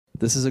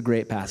This is a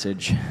great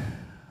passage.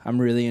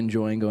 I'm really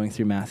enjoying going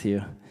through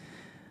Matthew.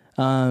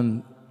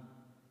 You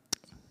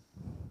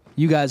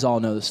guys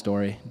all know the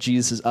story.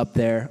 Jesus is up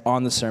there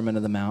on the Sermon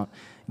on the Mount,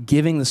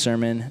 giving the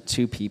sermon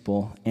to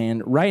people.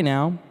 And right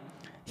now,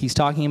 he's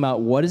talking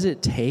about what does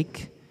it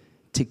take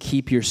to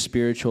keep your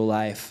spiritual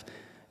life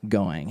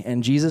going.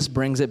 And Jesus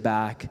brings it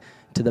back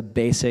to the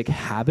basic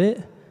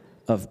habit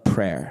of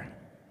prayer.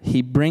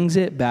 He brings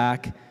it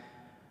back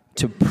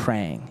to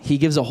praying. He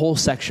gives a whole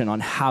section on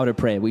how to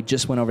pray. We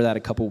just went over that a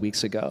couple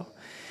weeks ago.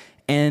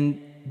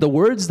 And the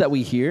words that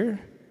we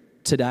hear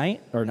today,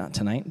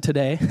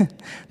 the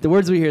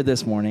words we hear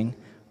this morning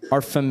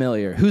are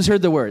familiar. Who's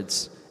heard the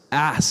words?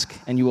 Ask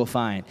and you will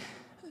find.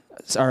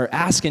 Or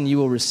ask and you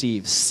will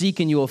receive. Seek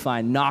and you will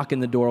find. Knock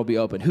and the door will be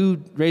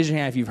open. Raise your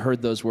hand if you've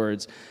heard those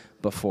words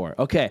before.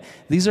 Okay,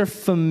 these are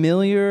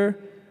familiar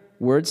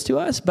words to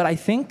us, but I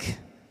think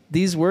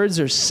these words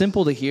are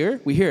simple to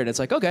hear. We hear it. It's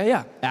like, okay,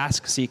 yeah,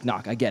 ask, seek,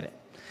 knock. I get it.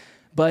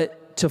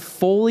 But to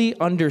fully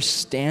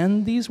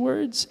understand these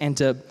words and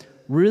to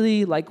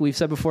really, like we've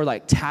said before,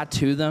 like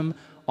tattoo them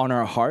on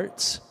our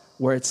hearts,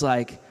 where it's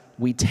like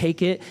we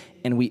take it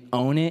and we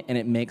own it and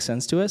it makes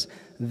sense to us,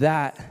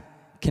 that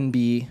can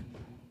be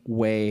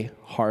way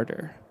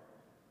harder.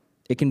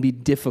 It can be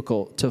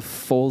difficult to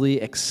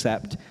fully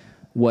accept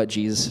what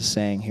Jesus is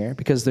saying here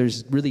because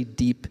there's really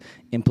deep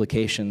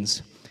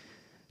implications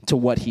to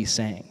what he's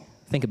saying.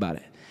 Think about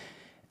it.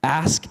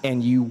 Ask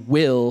and you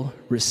will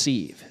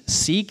receive.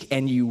 Seek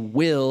and you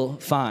will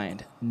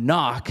find.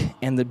 Knock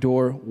and the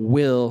door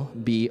will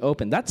be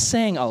open. That's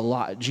saying a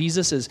lot.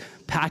 Jesus is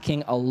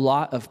packing a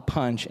lot of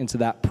punch into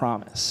that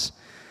promise.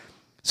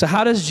 So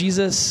how does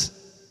Jesus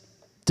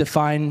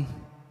define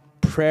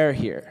prayer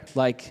here?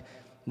 Like,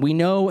 we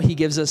know he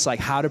gives us like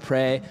how to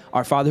pray.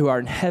 Our Father who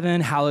art in heaven,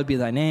 hallowed be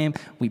thy name.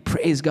 We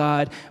praise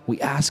God. We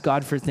ask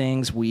God for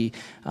things. We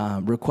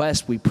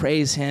request. We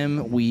praise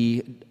him.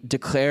 We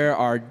declare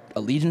our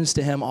allegiance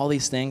to him, all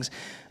these things.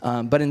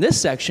 But in this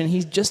section,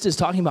 he just is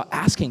talking about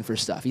asking for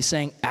stuff. He's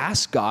saying,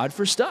 ask God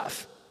for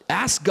stuff.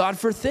 Ask God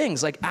for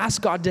things. Like,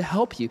 ask God to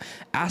help you.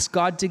 Ask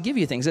God to give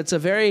you things. It's a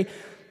very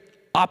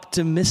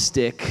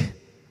optimistic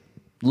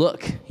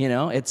look, you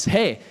know? It's,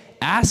 hey,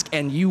 ask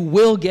and you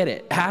will get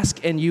it.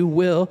 Ask and you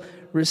will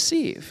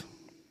receive.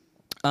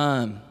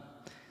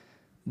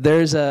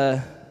 There's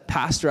a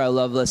pastor I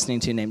love listening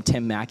to named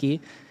Tim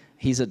Mackey.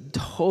 He's a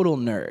total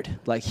nerd.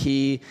 Like,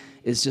 he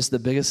is just the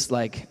biggest,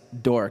 like,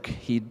 dork.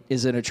 He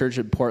is in a church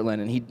in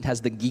Portland, and he has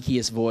the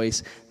geekiest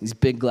voice, these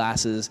big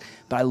glasses.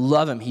 But I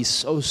love him. He's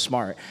so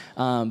smart.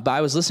 But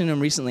I was listening to him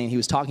recently, and he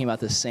was talking about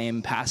the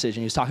same passage,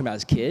 and he was talking about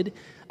his kid.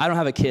 I don't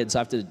have a kid, so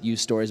I have to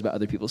use stories about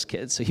other people's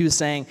kids. So he was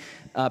saying,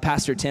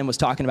 Pastor Tim was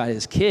talking about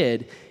his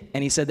kid,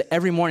 and he said that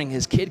every morning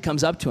his kid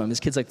comes up to him, his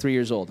kid's like 3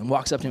 years old, and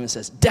walks up to him and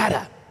says,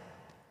 Dada,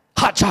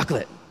 hot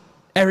chocolate.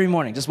 Every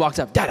morning, just walks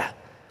up, Dada,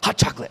 hot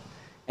chocolate.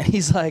 And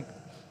he's like,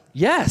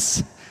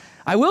 yes,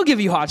 I will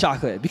give you hot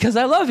chocolate because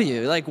I love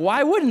you. Like,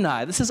 why wouldn't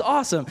I? This is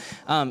awesome.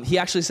 He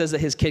actually says that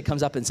his kid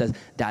comes up and says,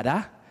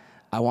 Dada,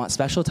 I want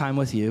special time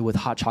with you with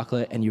hot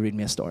chocolate and you read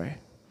me a story.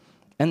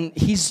 And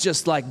he's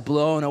just like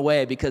blown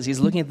away because he's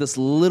looking at this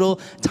little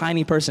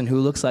tiny person who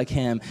looks like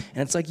him.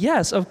 And it's like,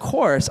 yes, of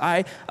course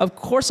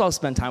I'll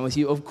spend time with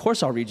you. Of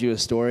course I'll read you a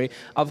story.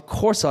 Of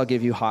course I'll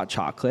give you hot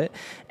chocolate.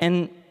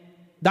 And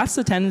that's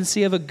the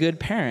tendency of a good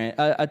parent.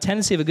 A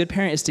tendency of a good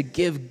parent is to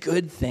give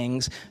good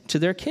things to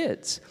their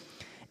kids.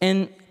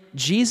 And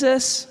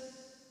Jesus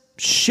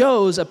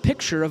shows a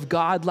picture of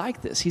God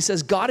like this. He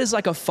says God is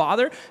like a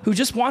father who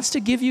just wants to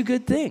give you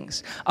good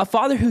things. A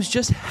father who's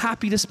just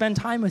happy to spend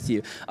time with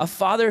you. A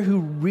father who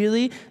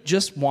really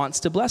just wants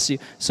to bless you.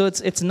 So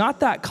it's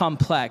not that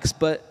complex,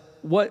 but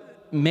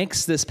what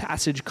makes this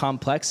passage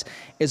complex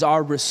is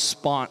our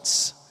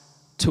response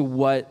to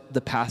what the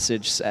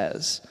passage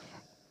says.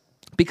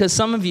 Because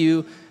some of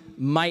you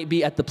might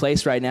be at the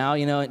place right now,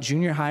 you know, at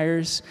junior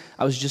hires.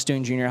 I was just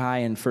doing junior high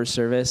in first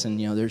service,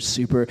 and, you know,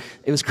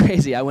 it was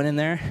crazy. I went in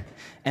there,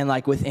 and,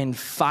 like, within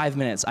 5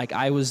 minutes, like,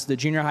 I was the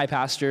junior high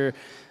pastor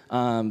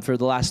for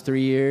the last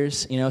 3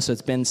 years, you know, so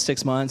it's been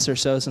 6 months or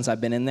so since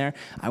I've been in there.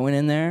 I went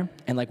in there,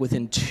 and, like,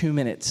 within 2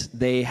 minutes,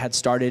 they had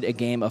started a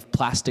game of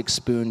plastic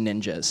spoon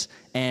ninjas,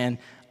 and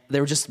they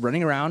were just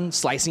running around,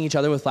 slicing each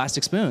other with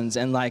plastic spoons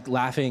and, like,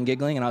 laughing and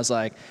giggling. And I was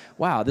like,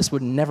 wow, this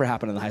would never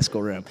happen in the high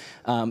school room.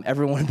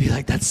 Everyone would be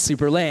like, that's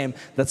super lame.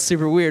 That's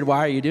super weird. Why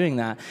are you doing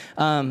that?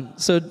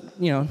 So,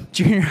 you know,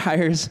 junior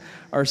hires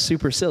are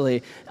super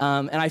silly.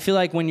 And I feel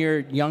like when you're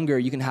younger,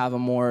 you can have a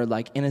more,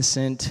 like,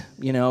 innocent,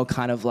 you know,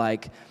 kind of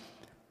like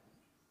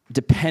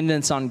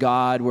dependence on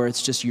God where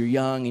it's just you're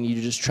young and you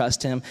just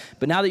trust him.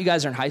 But now that you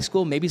guys are in high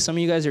school, maybe some of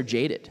you guys are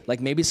jaded. Like,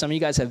 maybe some of you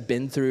guys have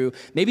been through,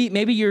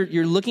 maybe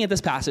you're looking at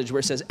this passage where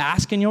it says,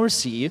 ask and you'll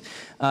receive,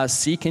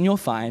 seek and you'll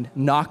find,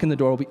 knock and the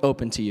door will be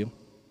open to you.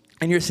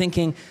 And you're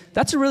thinking,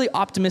 that's a really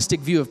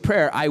optimistic view of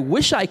prayer. I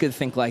wish I could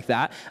think like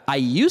that. I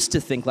used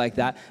to think like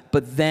that,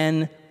 but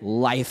then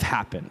life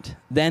happened.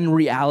 Then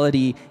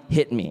reality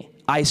hit me.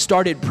 I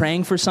started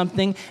praying for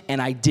something and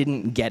I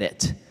didn't get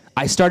it.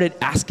 I started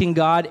asking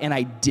God and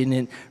I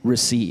didn't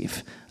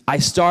receive. I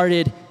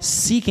started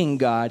seeking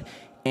God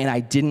and I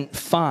didn't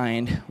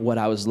find what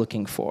I was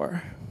looking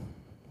for.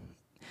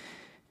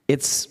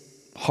 It's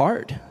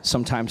hard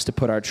sometimes to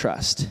put our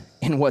trust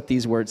in what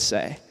these words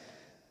say.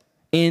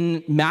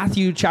 In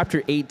Matthew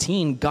chapter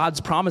 18,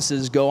 God's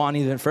promises go on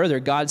even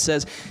further. God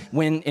says,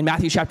 in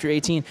Matthew chapter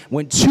 18,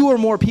 when 2 or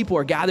more people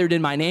are gathered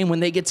in my name, when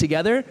they get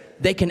together,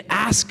 they can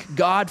ask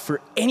God for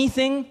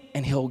anything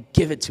and he'll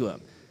give it to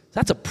them.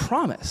 That's a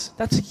promise.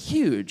 That's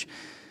huge.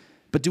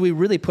 But do we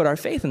really put our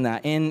faith in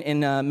that?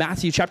 In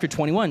Matthew chapter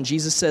 21,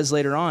 Jesus says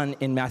later on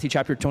in Matthew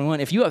chapter 21,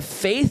 if you have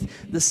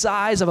faith the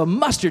size of a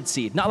mustard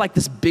seed, not like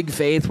this big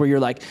faith where you're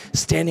like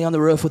standing on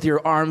the roof with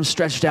your arms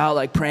stretched out,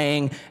 like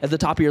praying at the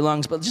top of your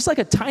lungs, but just like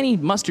a tiny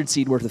mustard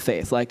seed worth of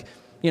faith, like,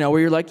 where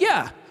you're like,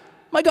 yeah,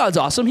 my God's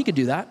awesome. He could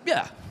do that.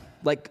 Yeah,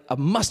 like a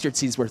mustard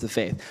seed's worth of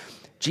faith.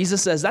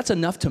 Jesus says that's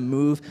enough to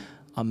move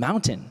a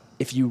mountain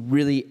if you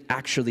really,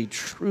 actually,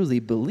 truly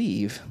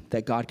believe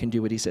that God can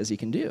do what he says he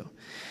can do.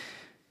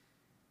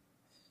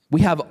 We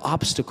have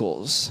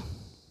obstacles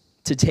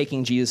to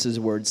taking Jesus'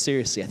 words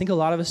seriously. I think a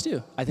lot of us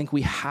do. I think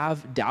we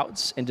have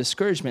doubts and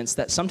discouragements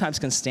that sometimes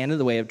can stand in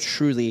the way of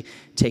truly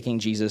taking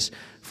Jesus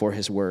for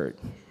his word.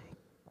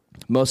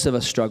 Most of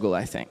us struggle,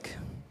 I think.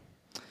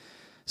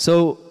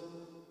 So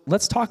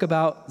let's talk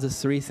about the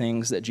 3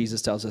 things that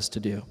Jesus tells us to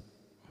do.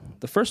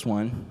 The first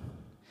one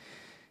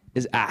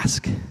is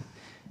ask,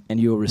 and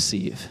you will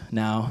receive.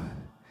 Now,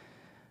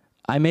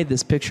 I made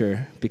this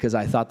picture because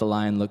I thought the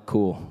lion looked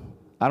cool.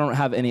 I don't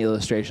have any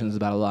illustrations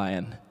about a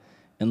lion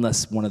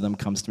unless one of them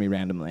comes to me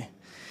randomly.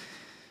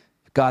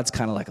 God's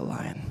kind of like a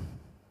lion.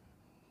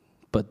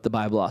 But the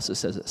Bible also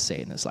says that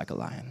Satan is like a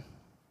lion,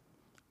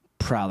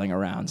 prowling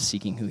around,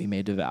 seeking who he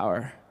may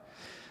devour.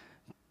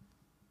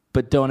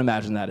 But don't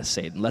imagine that as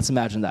Satan. Let's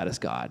imagine that as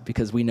God,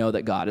 because we know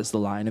that God is the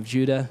Lion of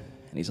Judah,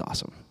 and he's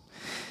awesome.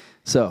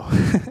 So,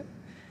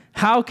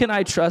 how can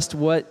I trust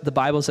what the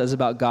Bible says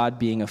about God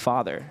being a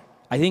father?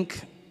 I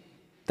think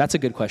that's a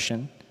good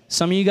question.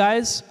 Some of you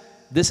guys,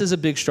 this is a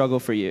big struggle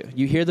for you.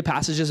 You hear the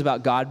passages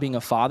about God being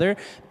a father,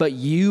 but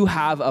you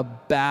have a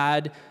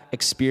bad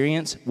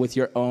experience with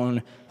your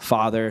own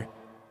father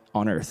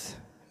on earth.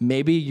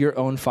 Maybe your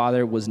own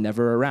father was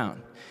never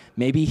around.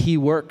 Maybe he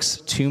works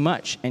too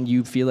much and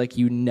you feel like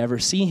you never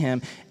see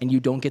him and you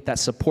don't get that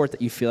support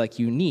that you feel like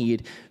you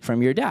need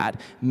from your dad.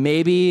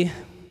 Maybe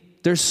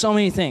there's so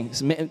many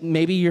things.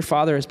 Maybe your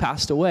father has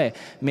passed away.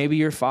 Maybe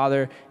your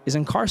father is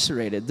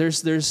incarcerated.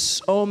 There's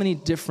so many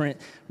different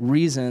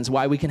reasons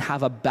why we can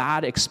have a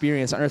bad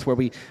experience on earth where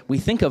we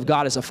think of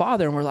God as a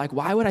father and we're like,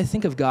 why would I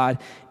think of God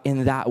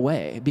in that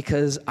way?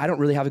 Because I don't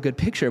really have a good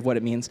picture of what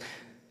it means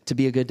to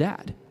be a good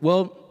dad.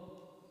 Well,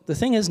 the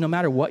thing is, no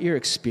matter what your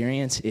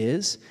experience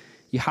is,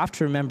 you have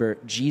to remember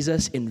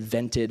Jesus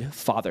invented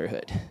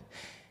fatherhood.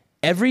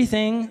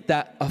 Everything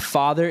that a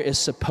father is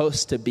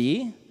supposed to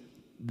be,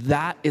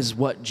 that is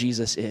what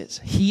Jesus is.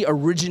 He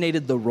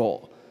originated the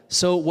role.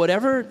 So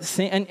whatever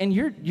thing, and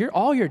you're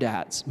all your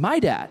dads. My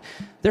dad,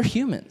 they're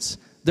humans.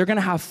 They're going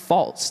to have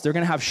faults. They're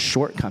going to have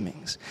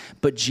shortcomings.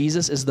 But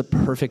Jesus is the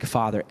perfect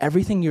father.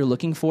 Everything you're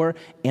looking for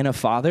in a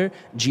father,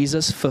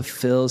 Jesus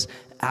fulfills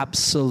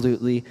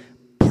absolutely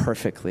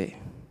perfectly.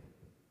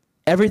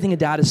 Everything a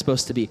dad is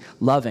supposed to be: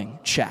 loving,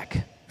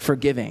 check;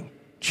 forgiving,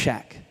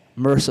 check;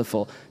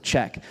 merciful,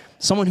 check;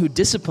 someone who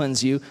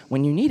disciplines you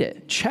when you need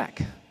it,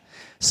 check;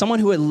 someone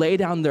who would lay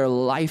down their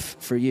life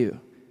for you,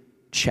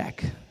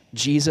 check.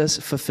 Jesus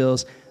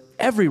fulfills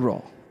every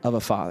role of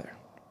a father.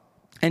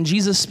 And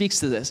Jesus speaks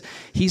to this.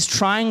 He's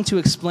trying to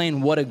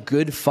explain what a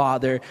good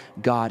father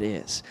God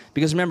is.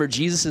 Because remember,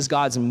 Jesus is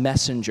God's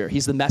messenger.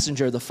 He's the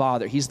messenger of the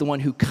Father. He's the one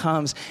who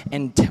comes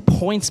and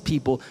points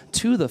people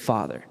to the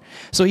Father.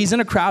 So he's in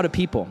a crowd of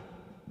people.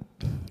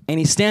 And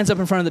he stands up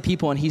in front of the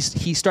people and he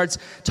starts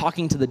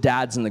talking to the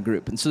dads in the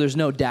group. And so there's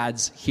no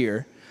dads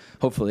here,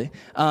 hopefully.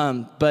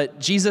 But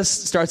Jesus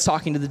starts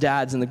talking to the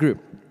dads in the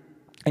group.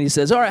 And he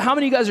says, all right, how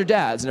many of you guys are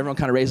dads? And everyone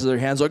kind of raises their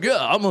hands like, yeah,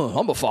 I'm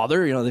a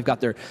father. You know, they've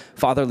got their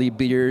fatherly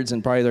beards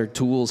and probably their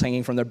tools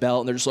hanging from their belt.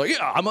 And they're just like,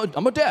 yeah, I'm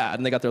a dad.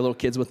 And they got their little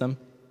kids with them.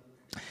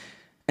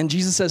 And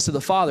Jesus says to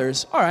the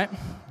fathers, all right,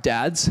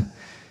 dads,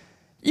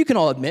 you can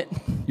all admit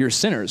you're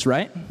sinners,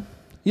 right?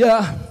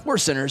 Yeah, we're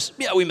sinners.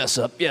 Yeah, we mess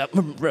up. Yeah,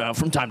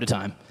 from time to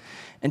time.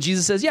 And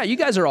Jesus says, yeah, you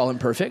guys are all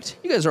imperfect.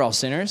 You guys are all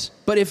sinners.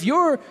 But if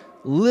your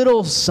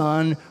little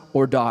son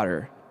or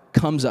daughter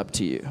comes up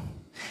to you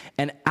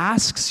and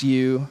asks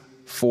you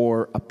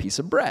for a piece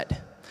of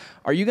bread,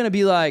 are you going to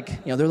be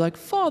like, they're like,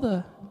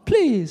 Father,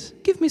 please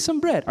give me some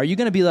bread. Are you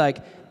going to be like,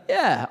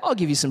 yeah, I'll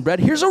give you some bread.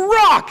 Here's a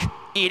rock,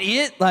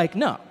 idiot. Like,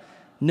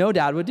 no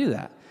dad would do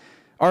that.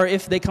 Or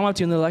if they come up to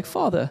you and they're like,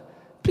 Father,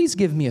 please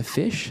give me a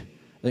fish.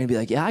 They're going to be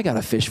like, yeah, I got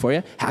a fish for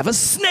you. Have a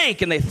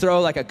snake. And they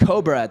throw like a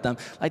cobra at them.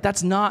 Like,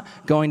 that's not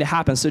going to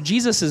happen. So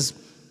Jesus is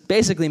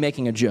basically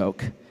making a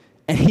joke.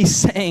 And he's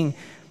saying,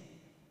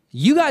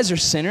 you guys are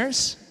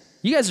sinners.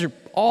 You guys are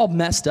all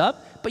messed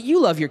up, but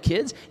you love your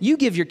kids. You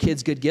give your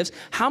kids good gifts.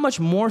 How much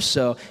more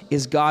so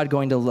is God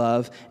going to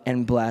love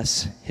and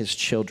bless his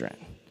children?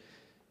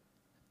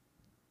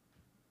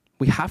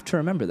 We have to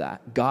remember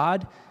that.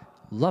 God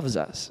loves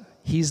us.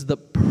 He's the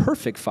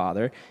perfect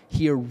Father.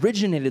 He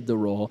originated the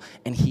role,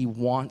 and he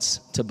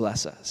wants to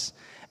bless us.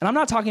 And I'm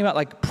not talking about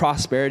like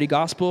prosperity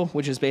gospel,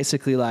 which is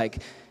basically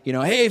like,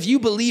 hey, if you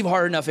believe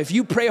hard enough, if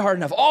you pray hard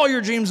enough, all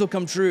your dreams will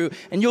come true,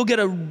 and you'll get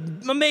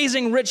an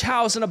amazing rich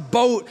house and a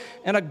boat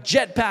and a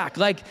jetpack.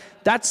 Like,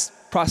 that's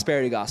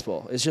prosperity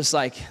gospel. It's just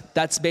like,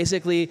 that's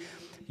basically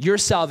your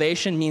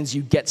salvation means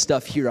you get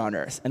stuff here on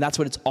earth. And that's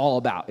what it's all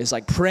about. It's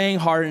like praying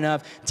hard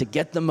enough to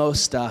get the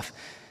most stuff.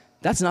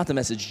 That's not the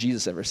message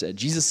Jesus ever said.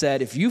 Jesus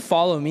said, if you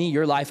follow me,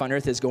 your life on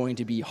earth is going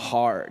to be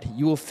hard.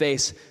 You will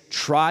face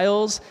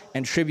trials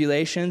and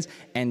tribulations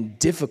and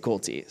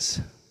difficulties,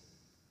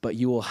 but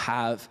you will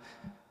have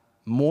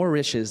more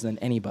riches than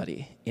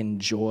anybody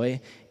in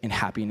joy, in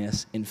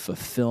happiness, in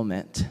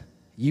fulfillment.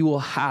 You will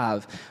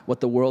have what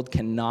the world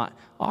cannot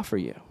offer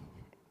you.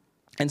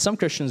 And some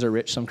Christians are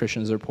rich, some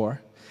Christians are poor.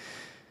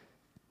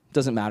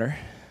 Doesn't matter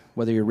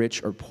whether you're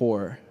rich or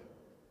poor.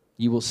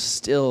 You will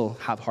still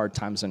have hard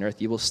times on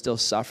earth. You will still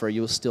suffer. You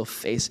will still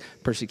face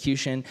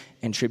persecution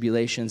and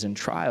tribulations and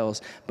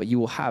trials, but you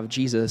will have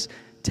Jesus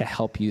to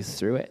help you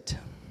through it.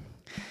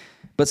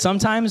 But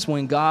sometimes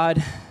when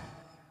God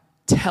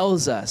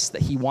tells us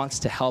that he wants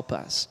to help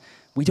us,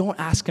 we don't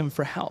ask him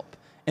for help.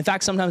 In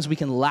fact, sometimes we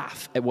can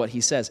laugh at what he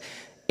says.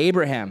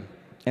 Abraham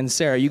and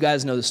Sarah, you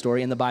guys know the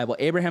story in the Bible.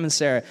 Abraham and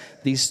Sarah,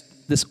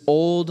 this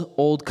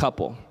old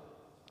couple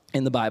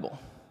in the Bible.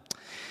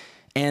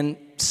 And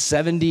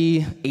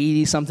 70,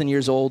 80 something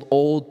years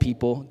old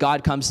people,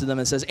 God comes to them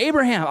and says,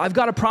 Abraham, I've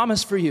got a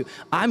promise for you.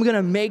 I'm going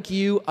to make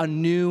you a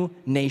new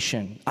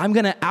nation.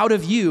 Out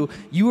of you,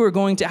 you are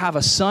going to have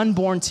a son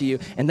born to you,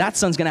 and that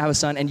son's going to have a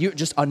son, and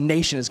just a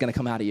nation is going to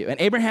come out of you.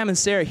 And Abraham and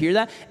Sarah hear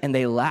that, and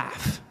they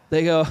laugh.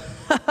 They go,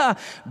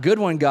 good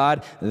one,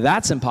 God.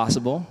 That's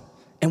impossible.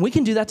 And we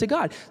can do that to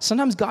God.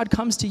 Sometimes God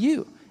comes to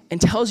you and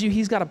tells you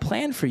he's got a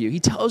plan for you. He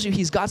tells you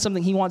he's got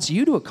something he wants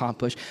you to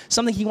accomplish,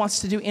 something he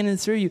wants to do in and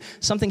through you,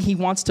 something he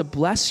wants to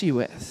bless you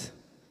with.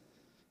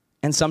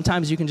 And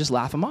sometimes you can just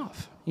laugh him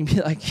off. You can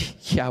be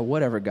like, yeah,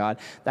 whatever, God.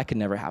 That could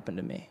never happen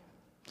to me.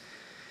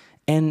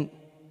 And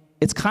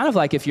it's kind of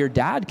like if your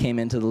dad came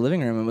into the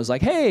living room and was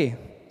like, hey,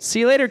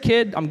 see you later,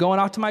 kid. I'm going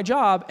off to my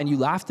job. And you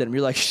laughed at him.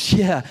 You're like,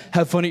 yeah,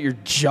 have fun at your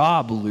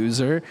job,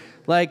 loser.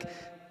 Like,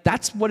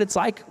 that's what it's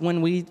like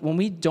when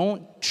we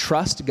don't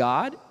trust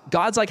God.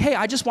 God's like, hey,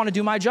 I just want to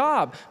do my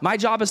job. My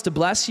job is to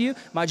bless you.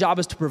 My job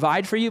is to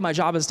provide for you. My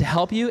job is to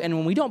help you. And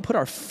when we don't put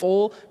our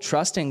full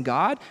trust in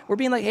God, we're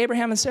being like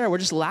Abraham and Sarah. We're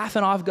just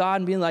laughing off God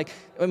and being like,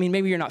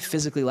 maybe you're not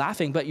physically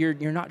laughing, but you're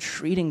not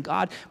treating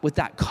God with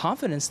that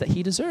confidence that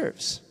he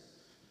deserves.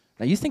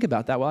 Now you think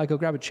about that while I go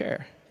grab a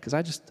chair, because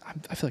I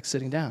feel like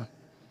sitting down.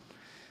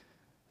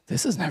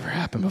 This has never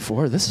happened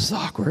before. This is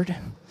awkward.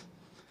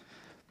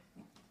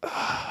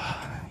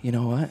 You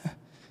know what?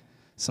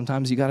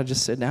 Sometimes you got to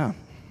just sit down.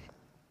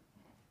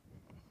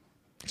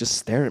 Just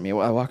stare at me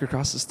while I walk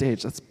across the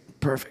stage. That's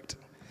perfect.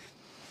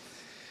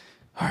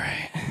 All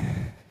right.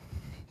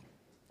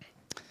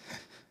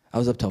 I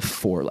was up till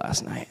 4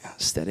 last night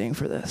studying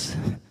for this.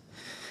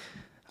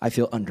 I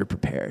feel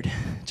underprepared,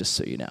 just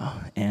so you know.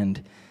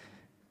 And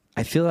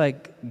I feel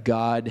like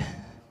God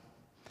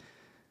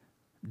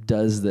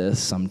does this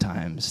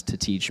sometimes to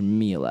teach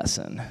me a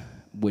lesson,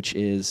 which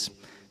is,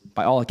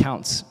 by all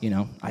accounts,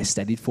 I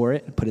studied for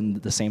it, put in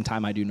the same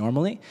time I do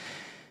normally.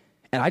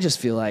 And I just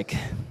feel like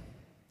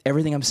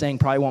everything I'm saying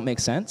probably won't make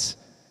sense,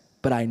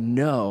 but I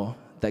know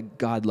that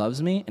God loves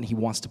me and he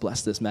wants to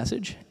bless this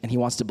message and he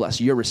wants to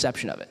bless your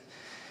reception of it.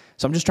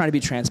 So I'm just trying to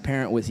be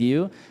transparent with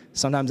you.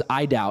 Sometimes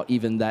I doubt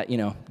even that,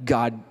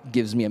 God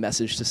gives me a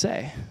message to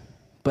say,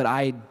 but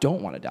I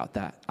don't want to doubt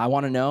that. I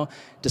want to know,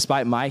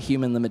 despite my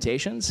human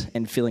limitations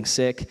and feeling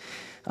sick,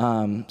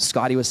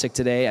 Scotty was sick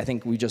today. I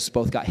think we just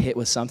both got hit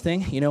with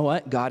something. You know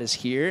what? God is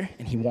here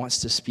and he wants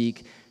to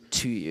speak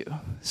to you.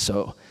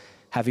 So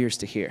have ears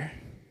to hear.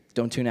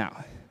 Don't tune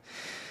out.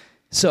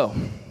 So,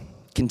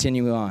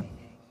 continuing on.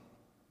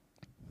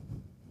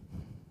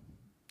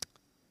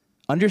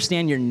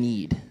 Understand your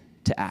need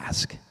to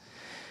ask.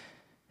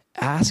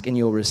 Ask and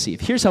you'll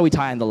receive. Here's how we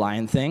tie in the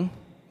lion thing.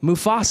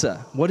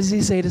 Mufasa, what does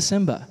he say to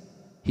Simba?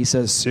 He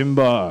says,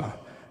 Simba,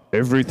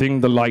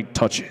 everything the light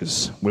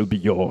touches will be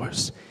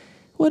yours.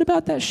 What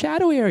about that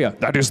shadow area?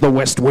 That is the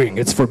West Wing.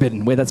 It's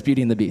forbidden. Wait, that's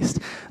Beauty and the Beast.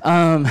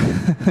 They're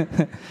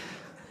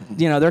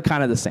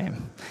kind of the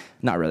same.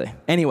 Not really.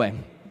 Anyway,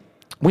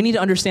 we need to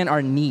understand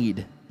our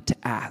need to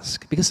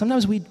ask, because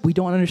sometimes we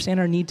don't understand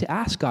our need to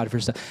ask God for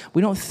stuff.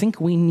 We don't think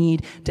we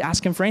need to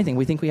ask him for anything.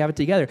 We think we have it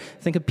together.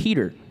 Think of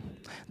Peter.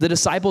 The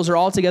disciples are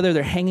all together.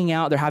 They're hanging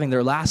out. They're having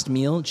their last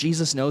meal.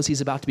 Jesus knows he's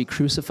about to be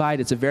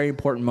crucified. It's a very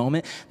important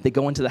moment. They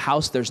go into the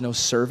house. There's no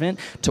servant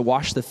to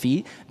wash the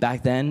feet.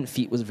 Back then,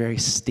 feet was very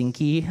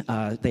stinky.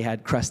 They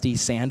had crusty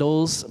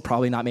sandals,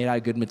 probably not made out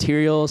of good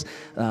materials.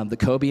 The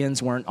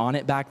Cobians weren't on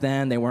it back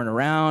then. They weren't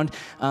around.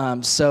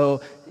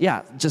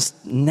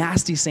 Just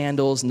nasty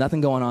sandals,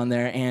 nothing going on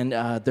there.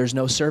 And there's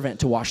no servant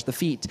to wash the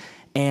feet.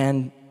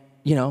 And,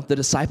 the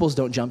disciples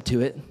don't jump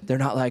to it. They're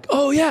not like,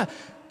 oh, yeah,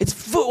 it's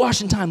foot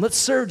washing time. Let's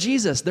serve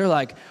Jesus. They're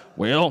like,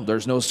 well,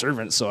 there's no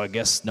servants, so I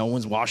guess no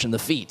one's washing the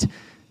feet.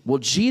 Well,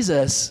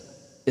 Jesus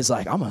is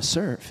like, I'm going to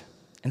serve.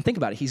 And think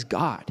about it. He's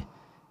God.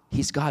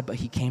 He's God, but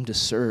he came to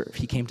serve.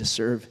 He came to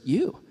serve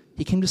you.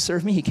 He came to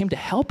serve me. He came to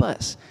help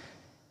us.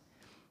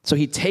 So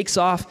he takes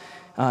off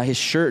his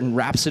shirt and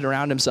wraps it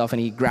around himself, and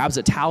he grabs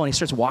a towel and he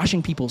starts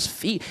washing people's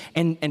feet.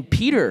 And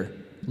Peter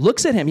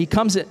looks at him. He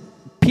comes at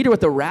Peter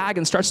with a rag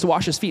and starts to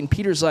wash his feet. And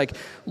Peter's like,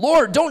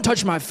 Lord, don't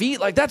touch my feet.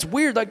 Like, that's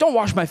weird. Like, don't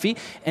wash my feet.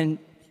 And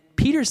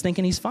Peter's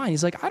thinking he's fine.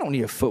 He's like, I don't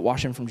need a foot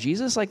washing from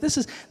Jesus. Like,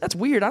 that's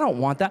weird. I don't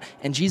want that.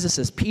 And Jesus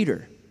says,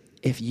 Peter,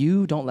 if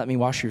you don't let me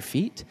wash your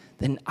feet,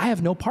 then I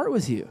have no part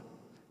with you.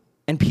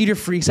 And Peter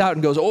freaks out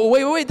and goes, oh,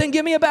 wait, then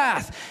give me a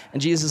bath.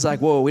 And Jesus is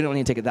like, whoa, we don't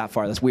need to take it that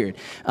far. That's weird.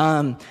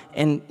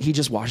 And he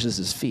just washes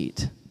his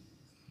feet.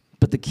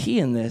 But the key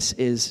in this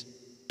is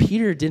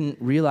Peter didn't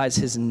realize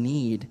his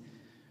need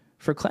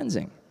for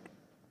cleansing.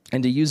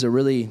 And to use a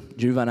really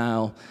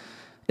juvenile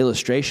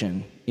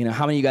illustration,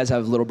 how many of you guys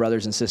have little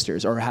brothers and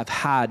sisters or have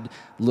had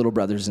little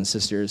brothers and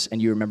sisters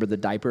and you remember the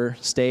diaper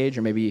stage?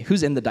 Or maybe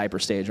who's in the diaper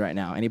stage right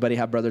now? Anybody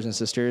have brothers and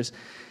sisters?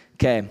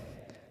 Okay,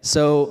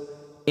 so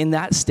in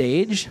that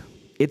stage,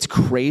 it's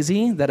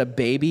crazy that a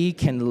baby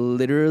can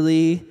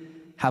literally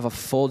have a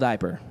full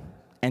diaper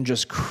and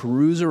just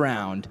cruise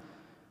around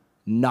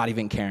not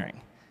even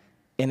caring.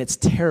 And it's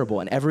terrible.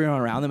 And everyone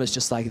around them is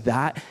just like,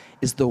 that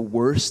is the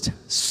worst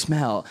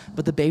smell.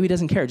 But the baby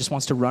doesn't care. It just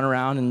wants to run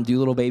around and do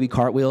little baby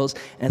cartwheels.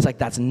 And it's like,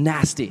 that's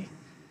nasty.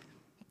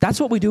 That's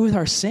what we do with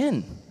our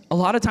sin. A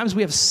lot of times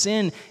we have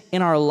sin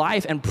in our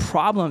life and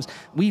problems.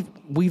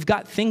 We've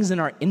got things in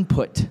our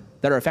input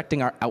that are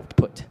affecting our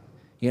output.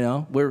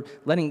 We're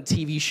letting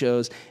TV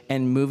shows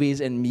and movies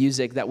and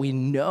music that we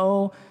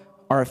know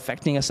are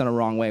affecting us in a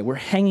wrong way. We're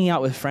hanging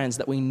out with friends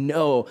that we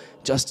know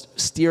just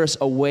steer us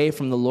away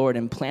from the Lord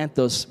and plant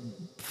those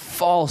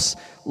false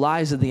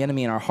lies of the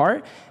enemy in our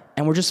heart,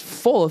 and we're just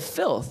full of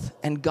filth,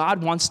 and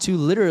God wants to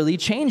literally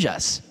change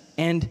us,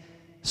 and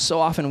so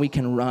often we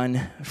can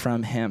run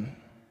from him.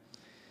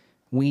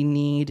 We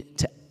need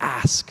to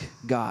ask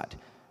God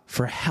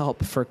for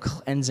help, for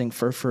cleansing,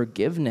 for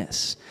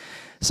forgiveness.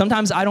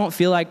 Sometimes I don't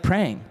feel like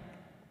praying.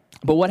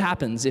 But what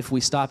happens if we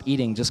stop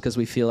eating just because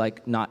we feel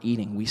like not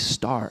eating? We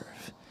starve.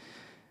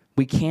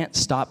 We can't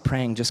stop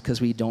praying just because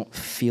we don't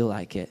feel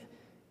like it,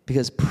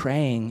 because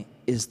praying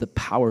is the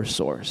power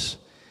source.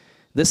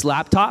 This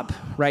laptop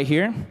right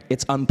here,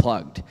 it's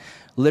unplugged.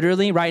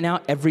 Literally right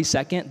now, every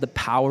second, the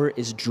power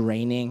is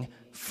draining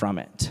from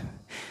it.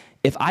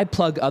 If I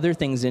plug other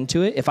things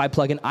into it, if I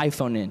plug an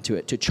iPhone into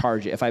it to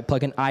charge it, if I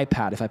plug an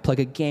iPad, if I plug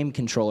a game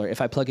controller,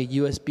 if I plug a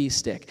USB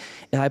stick,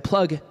 if I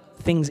plug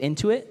things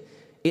into it,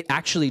 it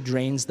actually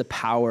drains the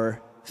power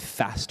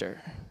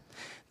faster.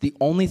 The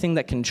only thing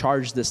that can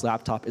charge this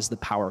laptop is the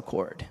power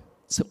cord.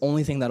 It's the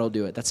only thing that'll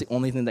do it. That's the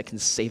only thing that can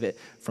save it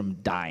from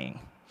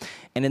dying.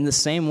 And in the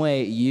same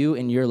way, you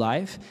in your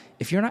life,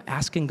 if you're not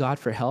asking God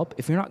for help,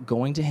 if you're not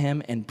going to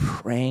him and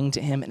praying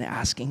to him and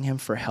asking him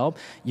for help,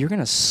 you're going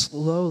to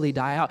slowly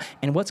die out.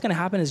 And what's going to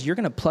happen is you're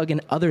going to plug in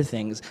other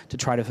things to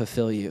try to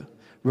fulfill you.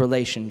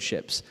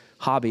 Relationships,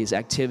 hobbies,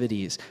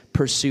 activities,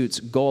 pursuits,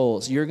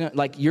 goals. You're going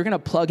to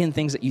plug in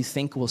things that you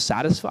think will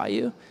satisfy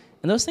you.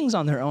 And those things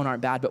on their own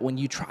aren't bad, but when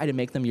you try to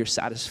make them your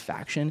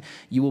satisfaction,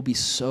 you will be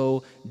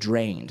so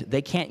drained.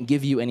 They can't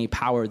give you any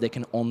power. They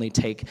can only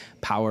take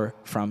power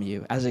from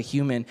you. As a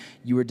human,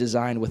 you were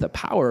designed with a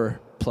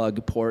power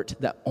plug port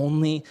that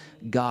only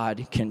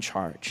God can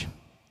charge.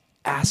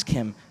 Ask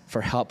him for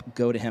help.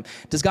 Go to him.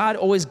 Does God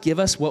always give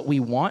us what we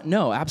want?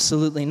 No,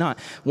 absolutely not.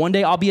 One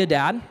day I'll be a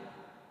dad,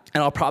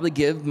 and I'll probably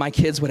give my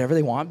kids whatever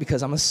they want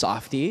because I'm a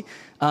softie.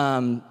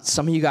 Some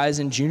of you guys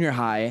in junior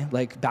high,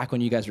 like back when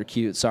you guys were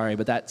cute, sorry,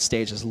 but that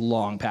stage is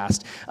long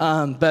past.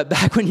 But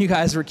back when you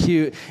guys were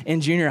cute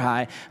in junior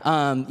high,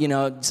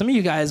 some of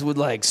you guys would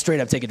like straight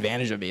up take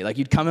advantage of me. Like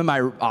you'd come in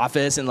my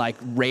office and like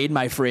raid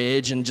my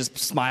fridge and just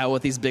smile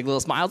with these big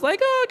little smiles like,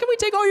 oh, can we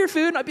take all your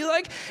food? And I'd be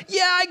like,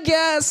 yeah, I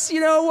guess,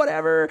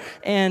 whatever.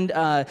 And,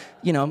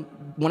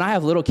 when I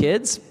have little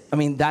kids,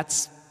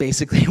 that's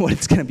basically what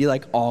it's going to be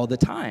like all the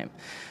time.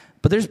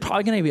 But there's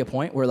probably going to be a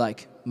point where,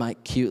 like, my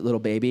cute little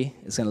baby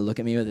is going to look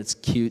at me with its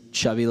cute,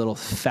 chubby little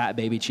fat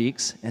baby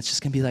cheeks, and it's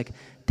just going to be like,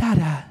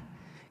 Dada,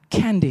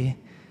 candy.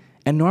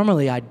 And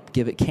normally I'd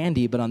give it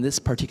candy, but on this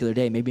particular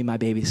day, maybe my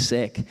baby's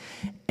sick,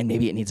 and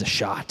maybe it needs a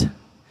shot.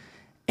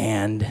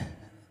 And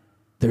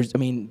do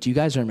you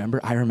guys remember?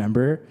 I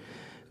remember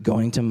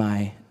going to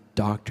my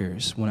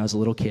doctor's when I was a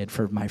little kid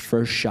for my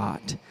first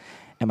shot,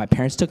 and my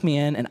parents took me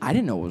in, and I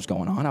didn't know what was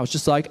going on. I was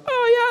just like,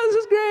 oh, yeah,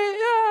 this is great,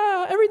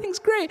 yeah, everything's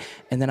great.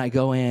 And then I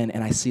go in,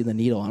 and I see the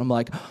needle, and I'm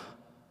like,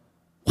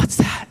 what's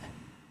that?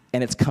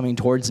 And it's coming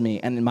towards me,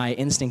 and my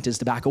instinct is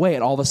to back away,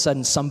 and all of a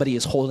sudden, somebody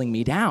is holding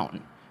me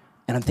down.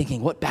 And I'm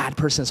thinking, what bad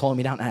person is holding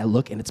me down? And I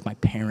look, and it's my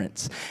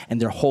parents. And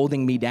they're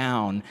holding me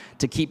down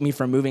to keep me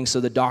from moving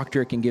so the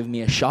doctor can give me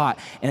a shot.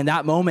 And in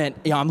that moment,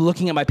 I'm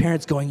looking at my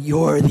parents going,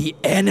 you're the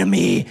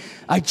enemy.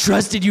 I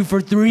trusted you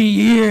for 3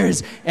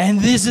 years,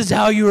 and this is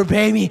how you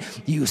repay me,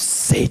 you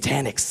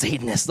satanic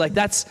Satanist. Like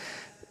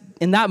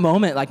in that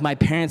moment, like my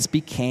parents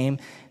became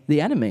the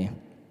enemy.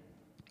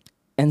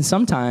 And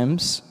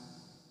sometimes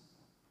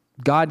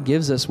God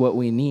gives us what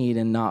we need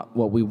and not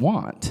what we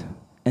want.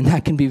 And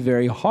that can be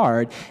very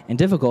hard and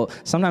difficult.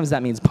 Sometimes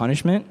that means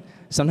punishment.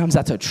 Sometimes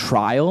that's a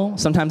trial.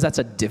 Sometimes that's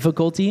a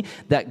difficulty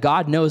that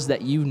God knows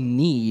that you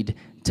need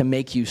to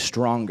make you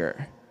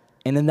stronger.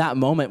 And in that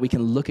moment, we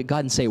can look at God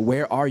and say,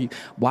 where are you?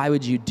 Why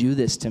would you do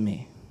this to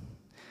me?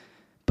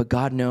 But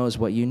God knows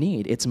what you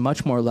need. It's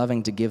much more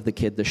loving to give the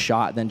kid the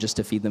shot than just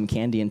to feed them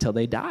candy until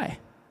they die.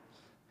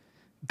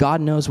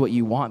 God knows what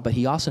you want, but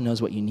he also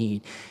knows what you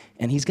need.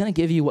 And he's going to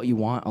give you what you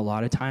want a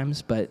lot of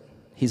times, but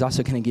he's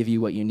also going to give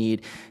you what you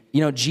need. You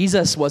know,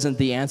 Jesus wasn't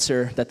the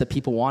answer that the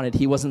people wanted.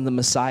 He wasn't the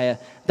Messiah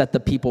that the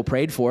people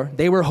prayed for.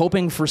 They were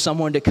hoping for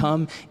someone to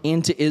come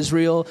into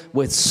Israel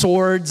with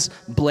swords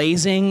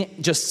blazing,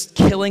 just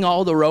killing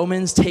all the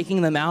Romans,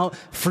 taking them out,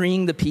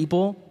 freeing the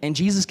people. And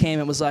Jesus came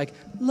and was like,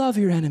 love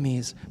your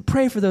enemies.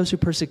 Pray for those who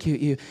persecute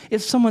you.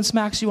 If someone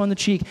smacks you on the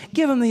cheek,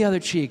 give them the other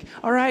cheek.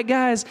 All right,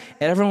 guys?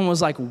 And everyone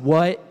was like,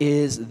 what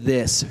is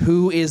this?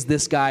 Who is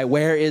this guy?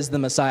 Where is the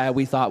Messiah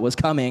we thought was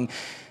coming?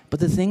 But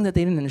the thing that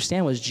they didn't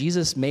understand was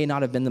Jesus may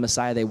not have been the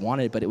Messiah they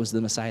wanted, but it was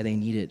the Messiah they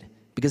needed.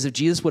 Because if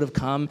Jesus would have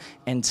come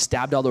and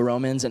stabbed all the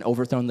Romans and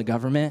overthrown the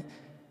government,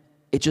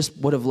 it just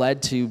would have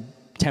led to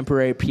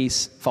temporary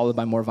peace followed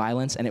by more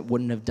violence, and it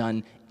wouldn't have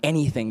done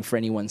anything for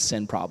anyone's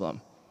sin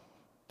problem.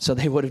 So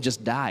they would have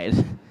just died,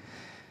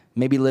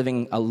 maybe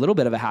living a little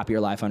bit of a happier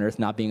life on earth,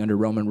 not being under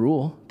Roman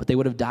rule, but they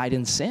would have died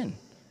in sin.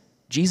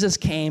 Jesus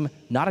came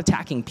not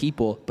attacking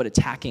people, but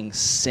attacking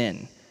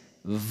sin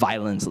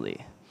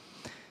violently.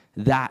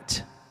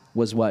 That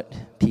was what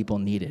people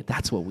needed.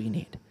 That's what we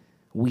need.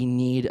 We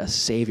need a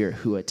Savior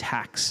who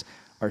attacks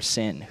our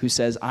sin, who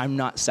says, I'm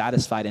not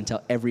satisfied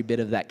until every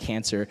bit of that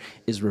cancer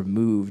is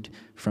removed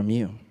from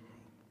you.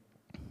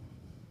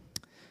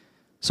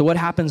 So what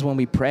happens when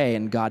we pray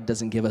and God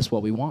doesn't give us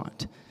what we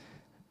want?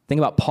 Think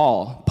about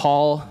Paul.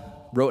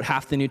 Paul wrote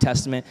half the New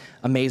Testament,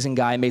 amazing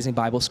guy, amazing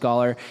Bible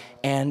scholar,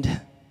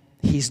 and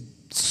he's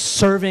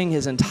serving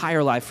his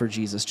entire life for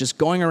Jesus, just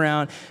going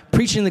around,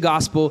 preaching the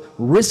gospel,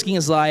 risking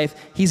his life.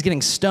 He's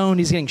getting stoned,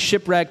 he's getting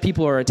shipwrecked,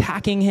 people are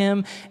attacking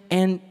him,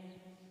 and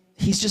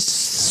he's just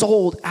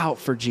sold out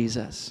for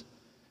Jesus.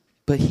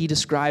 But he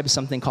describes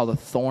something called a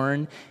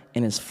thorn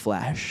in his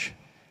flesh,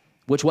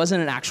 which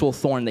wasn't an actual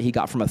thorn that he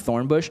got from a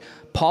thorn bush.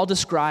 Paul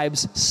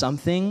describes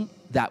something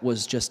that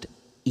was just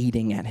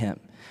eating at him.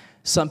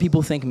 Some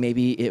people think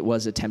maybe it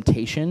was a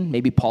temptation.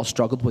 Maybe Paul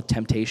struggled with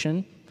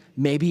temptation.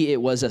 Maybe it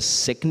was a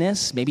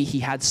sickness. Maybe he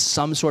had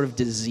some sort of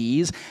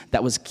disease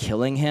that was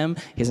killing him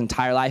his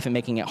entire life and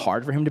making it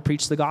hard for him to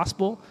preach the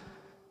gospel.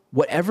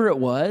 Whatever it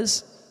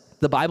was,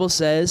 the Bible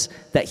says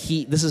that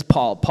this is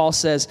Paul. Paul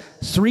says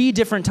 3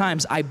 different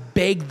times, I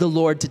begged the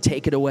Lord to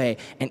take it away.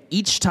 And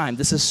each time,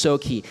 this is so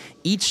key,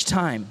 each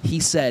time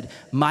he said,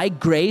 my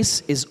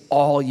grace is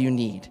all you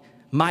need.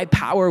 My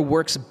power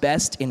works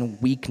best in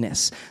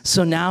weakness.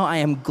 So now I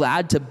am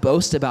glad to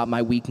boast about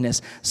my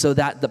weakness so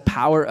that the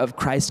power of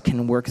Christ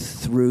can work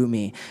through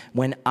me.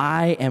 When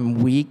I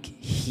am weak,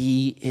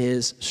 he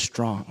is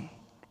strong.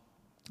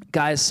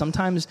 Guys,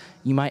 sometimes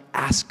you might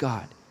ask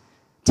God,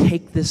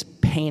 take this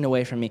pain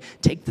away from me.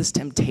 Take this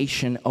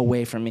temptation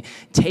away from me.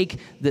 Take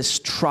this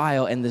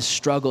trial and this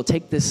struggle.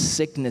 Take this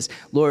sickness.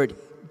 Lord,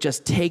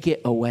 just take it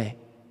away.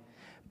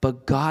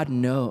 But God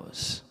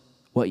knows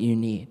what you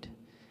need.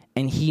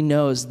 And he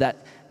knows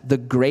that the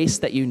grace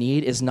that you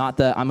need is not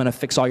the I'm going to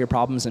fix all your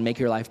problems and make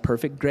your life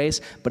perfect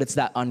grace, but it's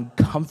that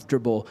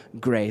uncomfortable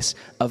grace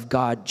of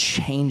God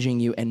changing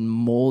you and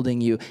molding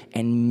you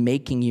and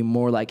making you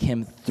more like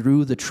him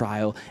through the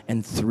trial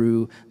and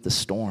through the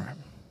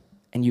storm.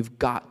 And you've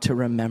got to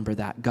remember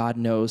that God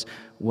knows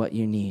what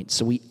you need.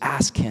 So we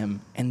ask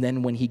him, and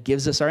then when he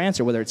gives us our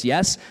answer, whether it's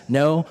yes,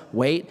 no,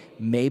 wait,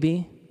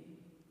 maybe,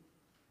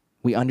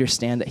 we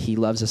understand that he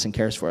loves us and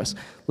cares for us.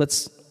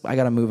 I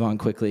got to move on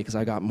quickly because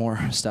I got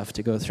more stuff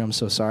to go through. I'm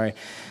so sorry.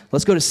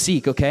 Let's go to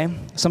seek, okay?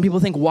 Some people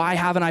think, why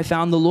haven't I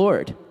found the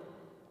Lord?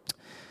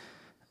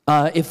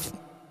 There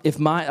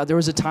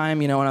was a time,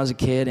 when I was a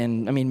kid,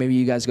 and I mean, maybe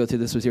you guys go through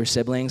this with your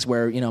siblings,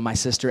 where, my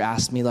sister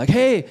asked me like,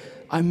 hey,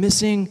 I'm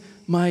missing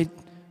my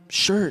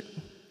shirt.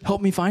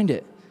 Help me find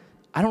it.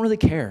 I don't really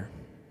care.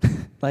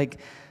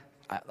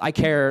 I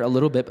care a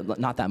little bit, but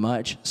not that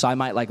much. So I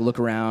might look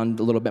around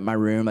a little bit in my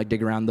room,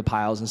 dig around the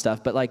piles and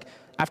stuff. But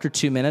after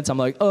 2 minutes, I'm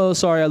like, oh,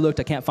 sorry, I looked,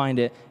 I can't find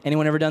it.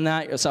 Anyone ever done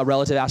that? So a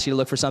relative asks you to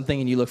look for something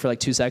and you look for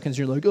 2 seconds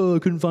and you're like, oh, I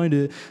couldn't find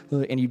it.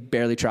 And you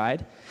barely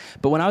tried.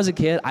 But when I was a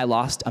kid, I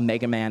lost a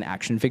Mega Man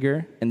action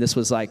figure. And this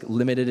was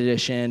limited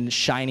edition,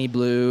 shiny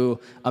blue,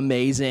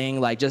 amazing,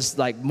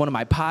 one of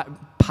my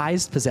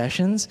prized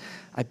possessions.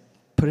 I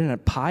put it in a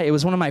pie. It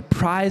was one of my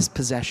prized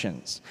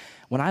possessions.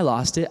 When I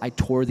lost it, I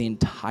tore the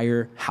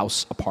entire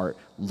house apart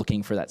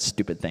looking for that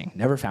stupid thing.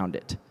 Never found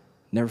it.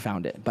 Never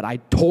found it. But I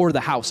tore the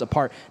house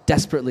apart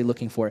desperately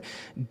looking for it.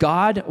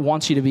 God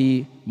wants you to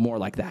be more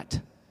like that.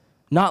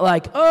 Not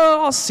like,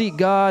 oh, I'll seek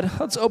God.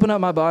 Let's open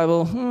up my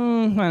Bible. I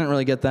didn't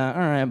really get that.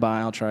 All right, bye.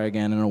 I'll try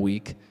again in a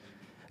week.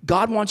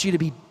 God wants you to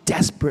be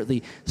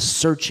desperately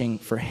searching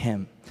for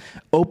him,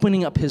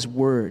 opening up his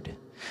word,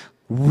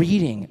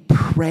 reading,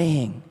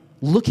 praying,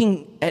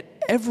 looking at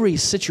every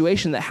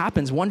situation that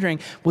happens, wondering,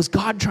 was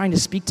God trying to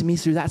speak to me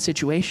through that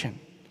situation?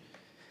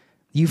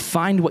 You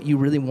find what you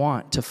really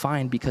want to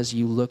find because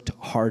you looked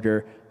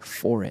harder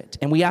for it.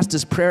 And we ask,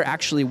 does prayer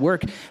actually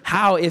work?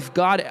 How, if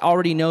God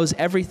already knows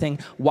everything,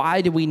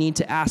 why do we need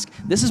to ask?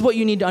 This is what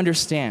you need to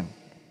understand.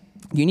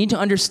 You need to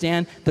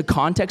understand the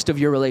context of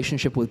your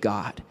relationship with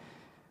God.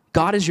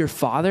 God is your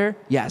father,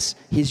 yes.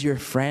 He's your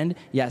friend,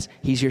 yes.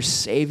 He's your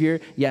savior,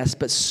 yes.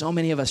 But so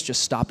many of us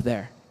just stop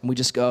there. And we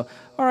just go,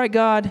 all right,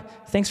 God,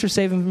 thanks for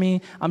saving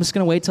me. I'm just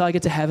going to wait till I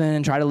get to heaven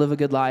and try to live a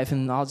good life,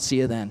 and I'll see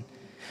you then.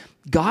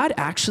 God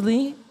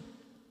actually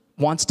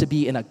wants to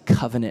be in a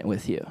covenant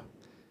with you.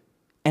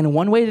 And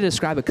one way to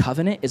describe a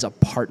covenant is a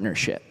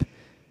partnership.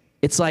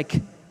 It's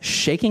like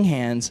shaking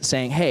hands,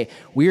 saying, hey,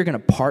 we are going to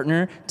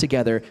partner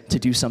together to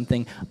do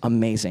something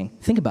amazing.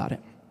 Think about it.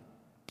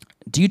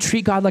 Do you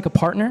treat God like a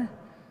partner?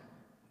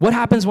 What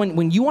happens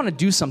when you want to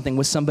do something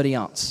with somebody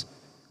else?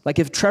 Like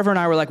if Trevor and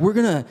I were like, we're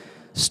going to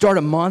start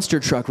a monster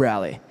truck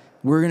rally.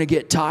 We're going to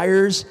get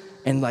tires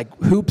and like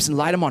hoops and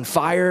light them on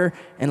fire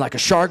and like a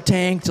shark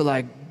tank to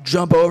like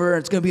jump over.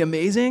 It's going to be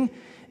amazing.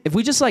 If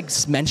we just like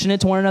mention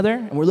it to one another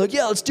and we're like,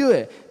 yeah, let's do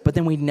it. But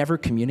then we never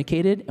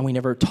communicated and we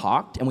never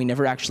talked and we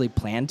never actually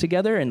planned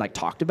together and like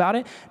talked about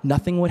it,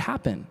 nothing would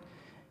happen.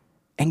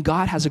 And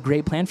God has a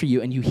great plan for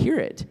you, and you hear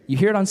it. You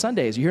hear it on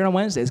Sundays. You hear it on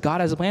Wednesdays.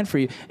 God has a plan for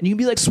you. And you can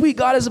be like, sweet,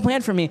 God has a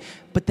plan for me.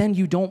 But then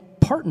you don't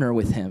partner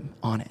with him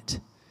on it.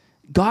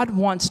 God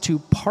wants to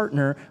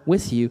partner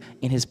with you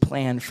in his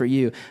plan for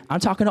you. I'm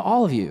talking to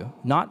all of you,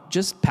 not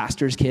just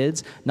pastors'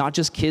 kids, not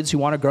just kids who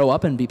want to grow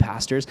up and be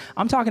pastors.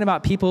 I'm talking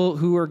about people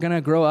who are going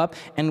to grow up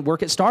and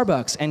work at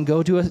Starbucks and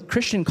go to a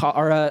Christian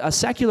or a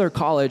secular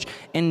college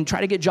and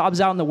try to get jobs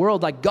out in the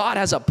world. Like God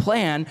has a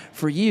plan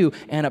for you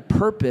and a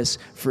purpose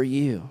for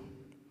you.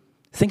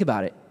 Think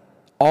about it.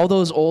 All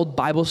those old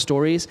Bible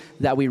stories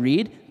that we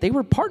read, they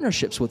were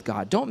partnerships with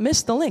God. Don't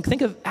miss the link.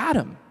 Think of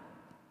Adam,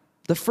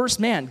 the first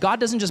man. God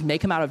doesn't just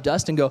make him out of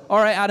dust and go, all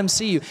right, Adam,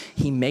 see you.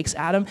 He makes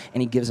Adam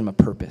and he gives him a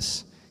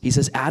purpose. He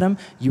says, Adam,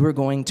 you are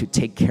going to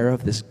take care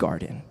of this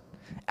garden.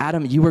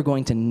 Adam, you are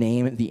going to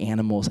name the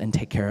animals and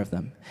take care of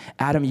them.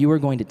 Adam, you are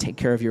going to take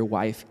care of your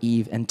wife,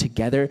 Eve, and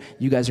together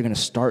you guys are going to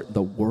start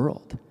the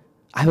world.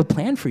 I have a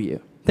plan for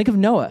you. Think of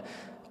Noah.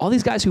 All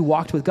these guys who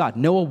walked with God.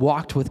 Noah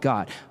walked with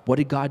God. What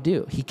did God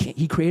do?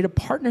 He created a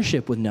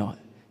partnership with Noah.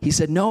 He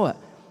said, Noah,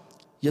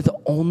 you're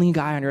the only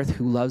guy on earth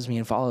who loves me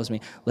and follows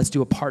me. Let's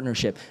do a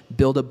partnership.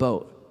 Build a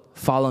boat.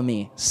 Follow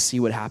me.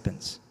 See what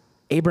happens.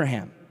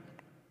 Abraham,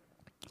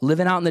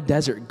 living out in the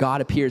desert,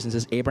 God appears and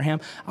says, Abraham,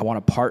 I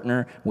want to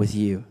partner with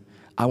you.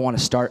 I want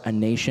to start a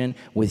nation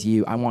with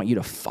you. I want you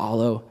to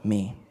follow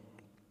me.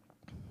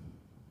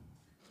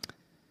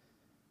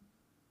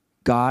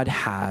 God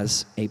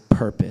has a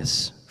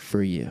purpose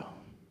for you.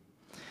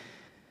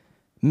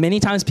 Many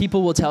times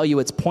people will tell you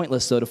it's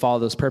pointless, though, to follow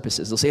those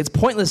purposes. They'll say it's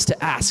pointless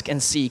to ask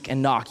and seek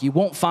and knock. You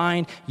won't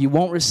find, you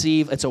won't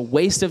receive. It's a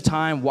waste of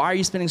time. Why are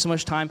you spending so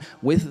much time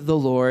with the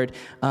Lord?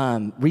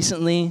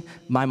 Recently,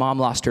 my mom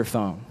lost her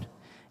phone.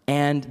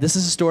 And this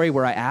is a story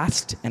where I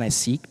asked and I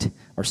seeked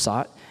or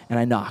sought and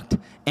I knocked.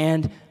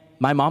 And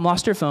my mom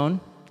lost her phone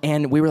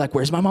and we were like,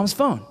 where's my mom's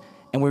phone?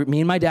 And me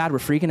and my dad were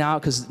freaking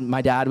out because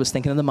my dad was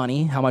thinking of the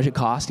money, how much it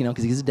cost,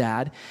 because he's a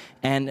dad.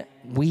 And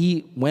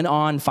we went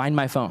on Find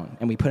My Phone,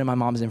 and we put in my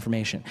mom's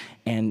information.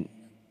 And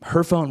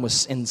her phone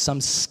was in some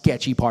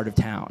sketchy part of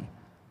town.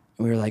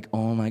 And we were like,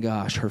 oh my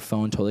gosh, her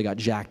phone totally got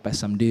jacked by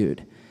some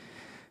dude.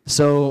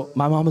 So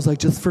my mom was like,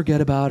 just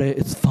forget about it.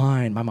 It's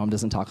fine. My mom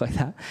doesn't talk like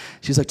that.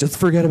 She's like, just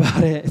forget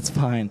about it. It's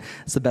fine.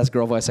 It's the best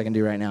girl voice I can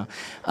do right now.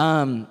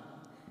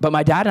 But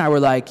my dad and I were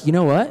like, you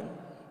know what?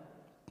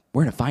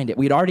 We're going to find it.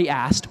 We'd already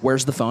asked,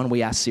 where's the phone?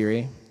 We asked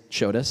Siri,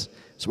 showed us.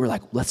 So we're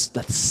like, let's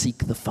seek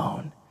the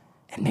phone,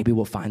 and maybe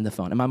we'll find the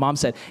phone. And my mom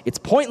said, it's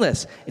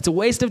pointless. It's a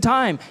waste of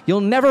time. You'll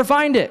never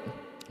find it.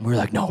 And we were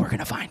like, no, we're going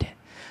to find it.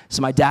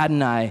 So my dad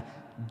and I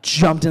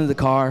jumped into the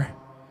car,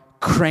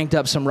 cranked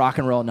up some rock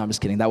and roll. No, I'm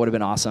just kidding. That would have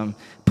been awesome.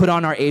 Put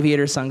on our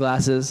aviator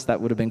sunglasses.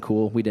 That would have been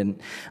cool. We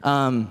didn't.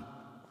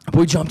 But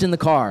we jumped in the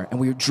car, and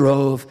we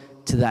drove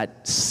to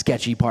that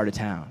sketchy part of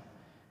town.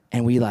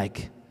 And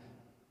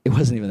it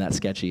wasn't even that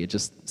sketchy. It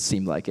just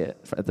seemed like it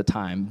at the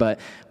time. But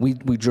we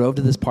drove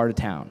to this part of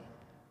town,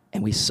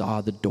 and we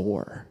saw the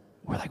door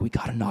We're like, we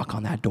got to knock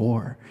on that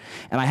door.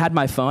 And I had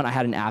my phone, I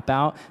had an app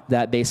out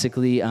that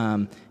basically,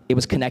 it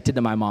was connected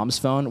to my mom's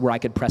phone where I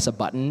could press a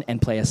button and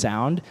play a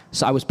sound.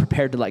 So I was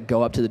prepared to like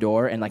go up to the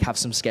door and like have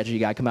some sketchy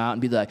guy come out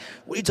and be like,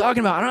 what are you talking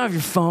about? I don't have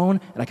your phone.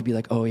 And I could be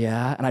like, oh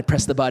yeah. And I'd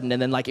press the button and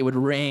then like it would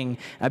ring.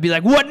 I'd be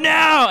like, what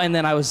now? And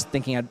then I was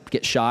thinking I'd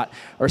get shot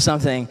or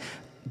something.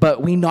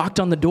 But we knocked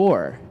on the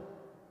door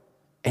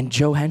and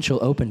Joe Henschel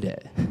opened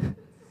it.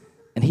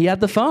 And he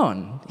had the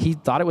phone. He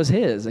thought it was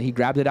his and he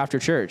grabbed it after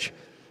church.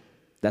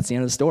 That's the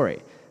end of the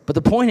story. But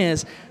the point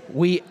is,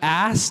 we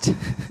asked,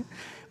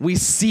 we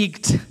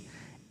seeked,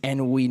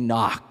 and we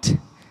knocked.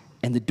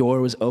 And the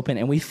door was open,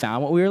 and we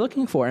found what we were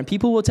looking for. And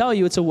people will tell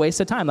you it's a waste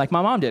of time, like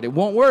my mom did. It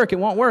won't work, it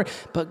won't work.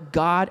 But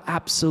God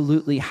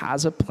absolutely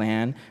has a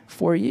plan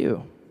for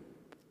you.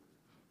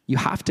 You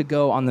have to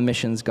go on the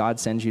missions God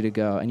sends you to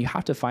go, and you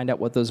have to find out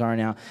what those are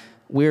now.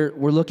 We're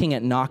looking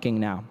at knocking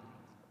now.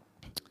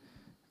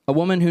 A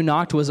woman who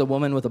knocked was a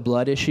woman with a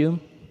blood issue.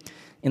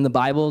 In the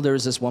Bible, there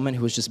was this woman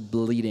who was just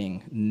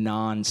bleeding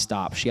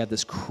nonstop. She had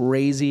this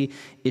crazy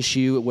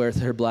issue with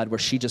her blood where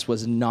she just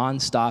was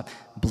nonstop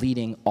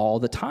bleeding all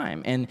the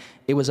time. And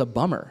it was a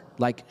bummer.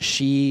 Like,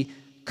 she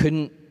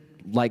couldn't,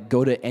 like,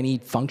 go to any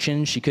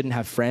function. She couldn't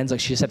have friends. Like,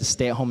 she just had to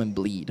stay at home and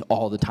bleed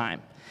all the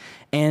time.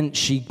 And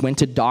she went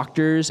to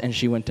doctors and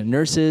she went to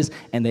nurses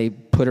and they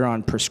put her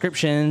on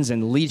prescriptions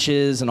and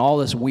leeches and all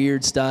this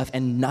weird stuff,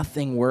 and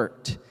nothing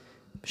worked.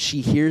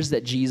 She hears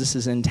that Jesus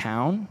is in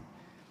town.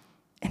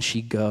 And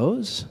she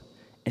goes,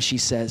 and she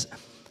says,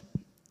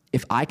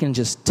 if I can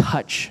just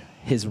touch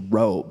his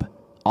robe,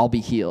 I'll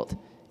be healed.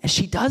 And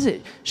she does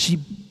it. She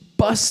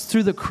busts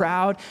through the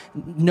crowd.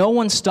 No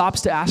one stops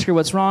to ask her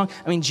what's wrong.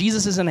 I mean,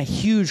 Jesus is in a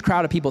huge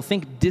crowd of people.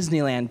 Think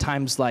Disneyland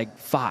times like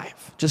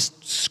 5,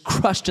 just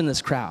crushed in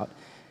this crowd.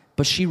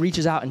 But she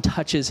reaches out and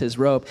touches his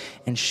robe,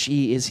 and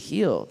she is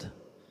healed.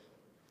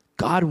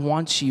 God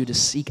wants you to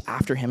seek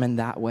after him in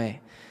that way.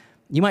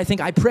 You might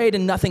think, I prayed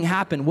and nothing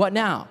happened. What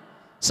now?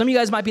 Some of you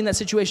guys might be in that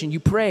situation. You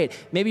prayed.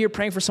 Maybe you're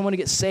praying for someone to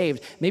get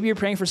saved. Maybe you're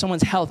praying for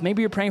someone's health.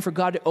 Maybe you're praying for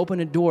God to open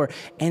a door,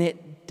 and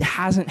it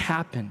hasn't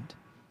happened.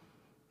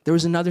 There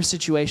was another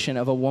situation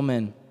of a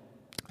woman,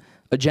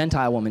 a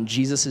Gentile woman.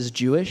 Jesus is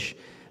Jewish.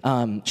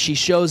 She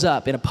shows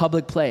up in a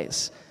public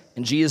place,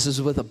 and Jesus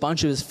is with a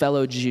bunch of his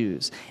fellow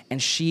Jews,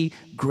 and she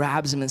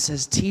grabs him and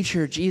says,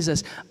 Teacher,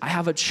 Jesus, I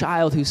have a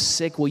child who's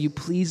sick. Will you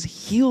please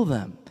heal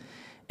them?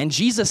 And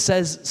Jesus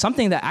says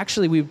something that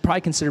actually we would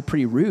probably consider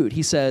pretty rude.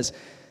 He says,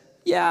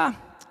 yeah,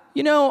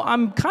 you know,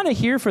 I'm kind of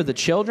here for the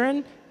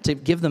children to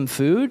give them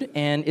food,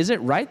 and is it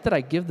right that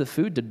I give the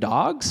food to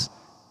dogs?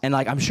 And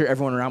like, I'm sure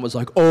everyone around was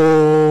like,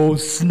 oh,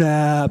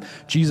 snap.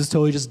 Jesus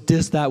totally just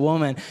dissed that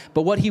woman.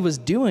 But what he was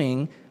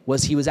doing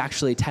was he was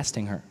actually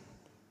testing her.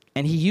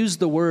 And he used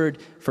the word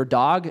for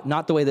dog,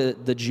 not the way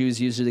the Jews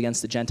used it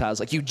against the Gentiles,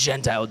 like, you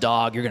Gentile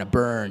dog, you're going to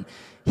burn.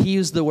 He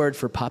used the word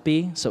for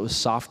puppy, so it was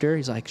softer.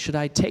 He's like, should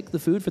I take the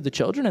food for the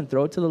children and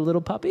throw it to the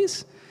little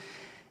puppies?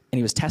 And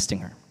he was testing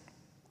her.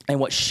 And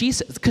what she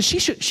said, because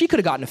she could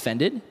have gotten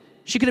offended.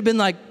 She could have been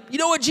like, you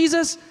know what,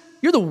 Jesus?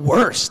 You're the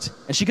worst.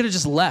 And she could have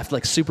just left,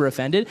 like, super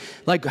offended.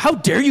 Like, how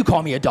dare you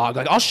call me a dog?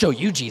 Like, I'll show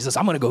you, Jesus.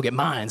 I'm going to go get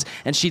mines.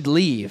 And she'd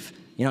leave,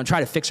 and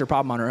try to fix her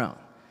problem on her own.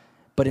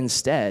 But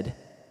instead,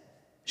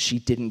 she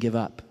didn't give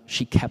up.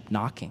 She kept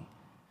knocking.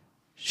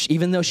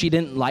 Even though she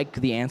didn't like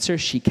the answer,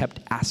 she kept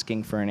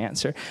asking for an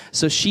answer.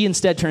 So she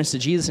instead turns to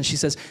Jesus and she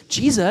says,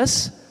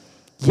 Jesus,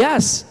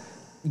 yes,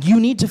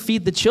 you need to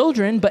feed the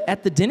children, but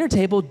at the dinner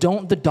table,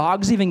 don't the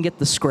dogs even get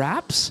the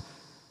scraps?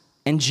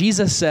 And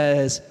Jesus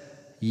says,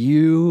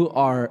 you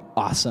are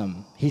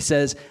awesome. He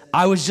says,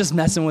 I was just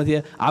messing with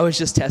you. I was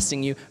just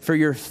testing you for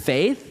your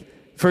faith,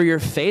 for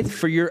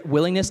your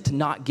willingness to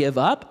not give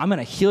up. I'm going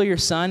to heal your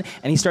son.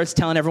 And he starts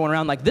telling everyone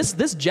around, like,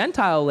 this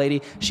Gentile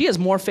lady, she has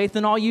more faith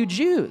than all you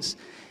Jews.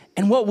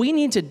 And what we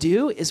need to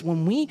do is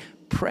when we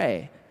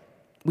pray,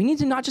 we need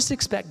to not just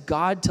expect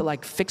God to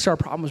like fix our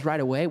problems right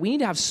away. We need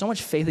to have so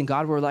much faith in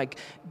God where we're like,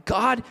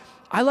 God,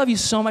 I love you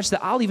so much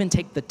that I'll even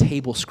take the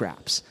table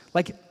scraps.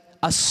 Like,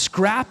 a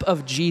scrap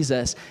of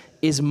Jesus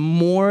is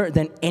more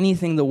than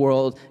anything the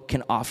world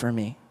can offer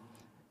me.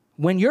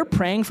 When you're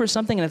praying for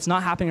something and it's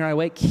not happening right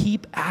away,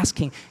 keep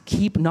asking,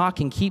 keep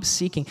knocking, keep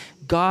seeking.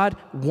 God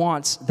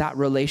wants that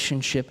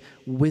relationship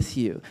with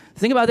you.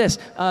 Think about this.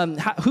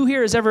 Who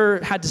here has ever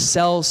had to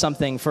sell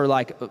something for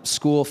like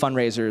school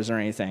fundraisers or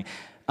anything?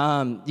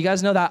 You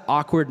guys know that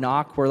awkward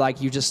knock where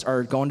like you just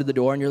are going to the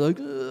door and you're like,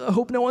 I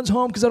hope no one's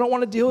home because I don't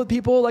want to deal with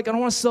people. Like, I don't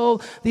want to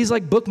sell these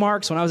like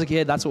bookmarks. When I was a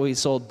kid, that's what we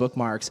sold,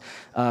 bookmarks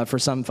for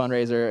some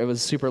fundraiser. It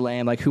was super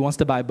lame. Like, who wants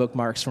to buy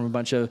bookmarks from a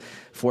bunch of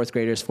fourth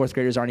graders? Fourth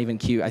graders aren't even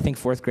cute. I think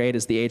fourth grade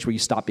is the age where you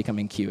stop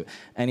becoming cute.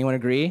 Anyone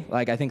agree?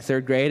 Like, I think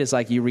third grade is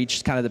like you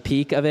reach kind of the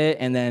peak of it,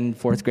 and then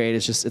fourth grade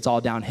is just, it's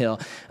all downhill.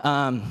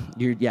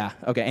 Yeah,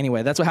 okay,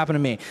 anyway, that's what happened to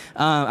me.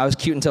 I was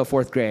cute until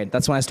fourth grade.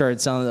 That's when I started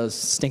selling those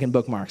stinking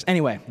bookmarks.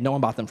 Anyway, no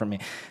one bought them from me.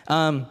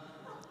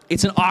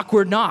 It's an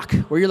awkward knock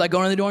where you're like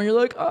going to the door and you're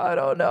like, I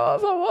don't know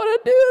if I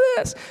want to do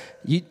this.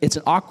 It's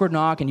an awkward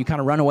knock and you kind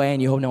of run away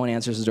and you hope no one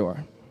answers the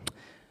door.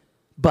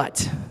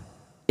 But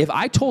if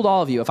I told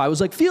all of you, if I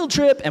was like, field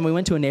trip, and we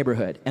went to a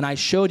neighborhood, and I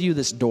showed you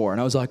this door, and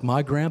I was like,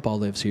 my grandpa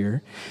lives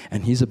here,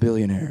 and he's a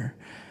billionaire,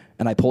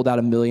 and I pulled out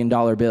 $1 million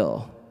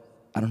bill.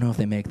 I don't know if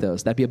they make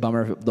those. That'd be a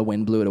bummer if the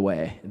wind blew it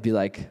away. It'd be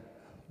like,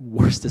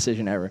 worst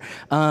decision ever.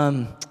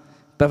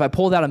 But if I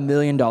pulled out $1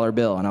 million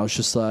bill, and I was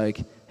just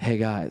like, hey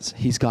guys,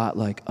 he's got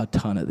like a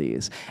ton of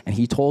these, and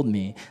he told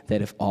me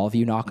that if all of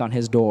you knock on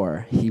his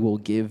door, he will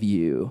give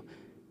you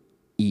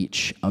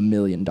each $1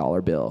 million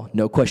bill.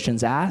 No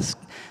questions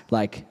asked.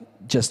 Like,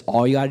 just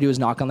all you gotta do is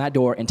knock on that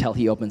door until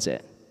he opens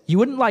it. You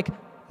wouldn't like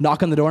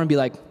knock on the door and be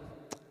like,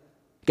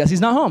 guess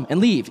he's not home, and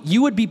leave.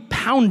 You would be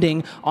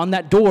pounding on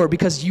that door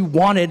because you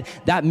wanted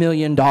that $1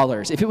 million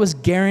if it was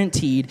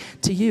guaranteed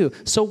to you.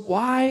 So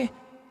why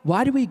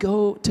do we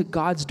go to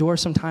God's door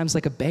sometimes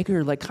like a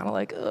beggar, like kind of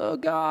like, oh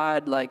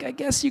God, like I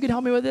guess you could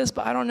help me with this,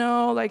 but I don't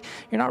know, like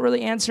you're not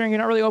really answering, you're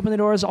not really opening the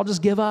doors, I'll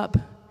just give up.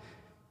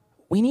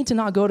 We need to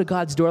not go to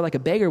God's door like a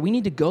beggar. We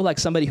need to go like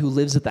somebody who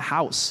lives at the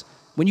house.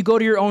 When you go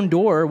to your own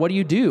door, what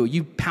do?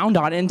 You pound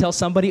on it until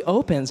somebody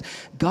opens.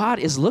 God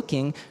is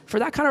looking for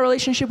that kind of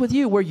relationship with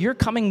you where you're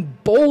coming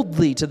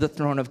boldly to the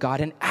throne of God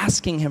and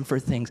asking him for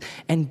things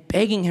and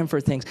begging him for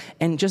things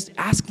and just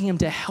asking him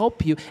to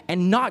help you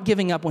and not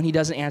giving up when he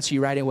doesn't answer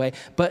you right away,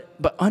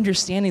 but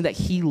understanding that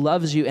he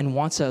loves you and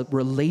wants a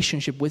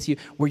relationship with you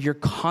where you're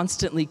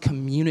constantly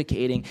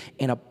communicating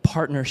in a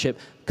partnership,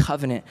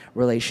 covenant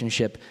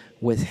relationship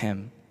with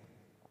him.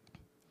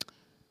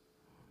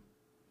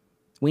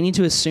 We need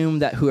to assume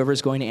that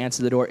whoever's going to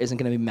answer the door isn't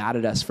going to be mad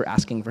at us for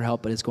asking for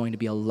help, but is going to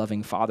be a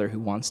loving father who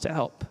wants to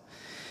help.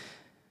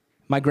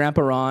 My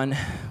grandpa Ron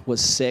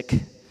was sick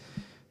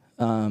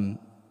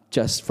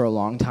just for a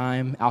long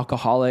time,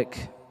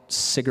 alcoholic,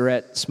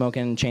 cigarette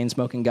smoking, chain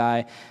smoking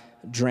guy,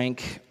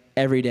 drank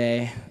every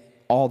day,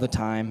 all the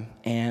time,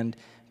 and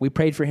we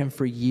prayed for him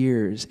for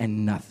years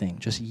and nothing,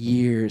 just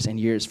years and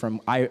years. From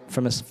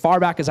as far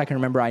back as I can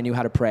remember, I knew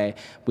how to pray.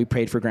 We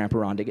prayed for Grandpa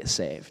Ron to get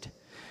saved.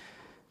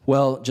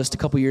 Well, just a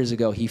couple years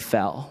ago, he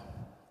fell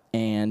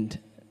and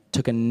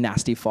took a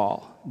nasty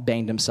fall,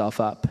 banged himself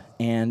up,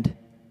 and,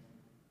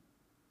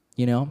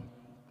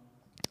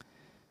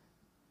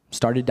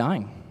 started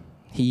dying.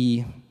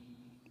 He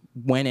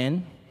went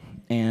in,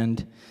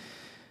 and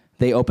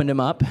they opened him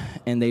up,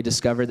 and they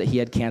discovered that he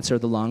had cancer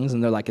of the lungs,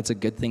 and they're like, it's a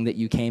good thing that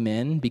you came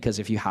in, because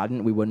if you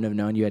hadn't, we wouldn't have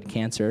known you had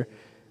cancer.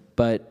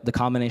 But the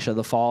combination of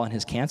the fall and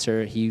his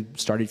cancer, he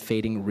started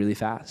fading really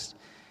fast.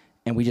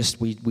 And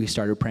we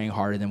started praying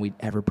harder than we'd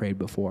ever prayed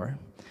before.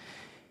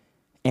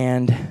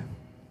 And,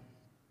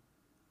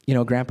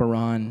 Grandpa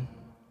Ron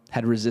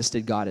had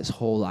resisted God his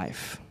whole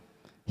life.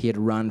 He had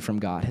run from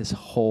God his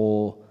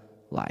whole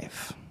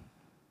life.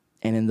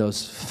 And in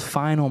those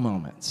final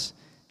moments,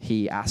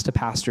 he asked a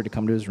pastor to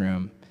come to his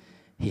room.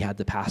 He had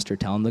the pastor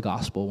tell him the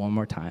gospel one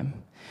more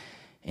time.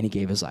 And he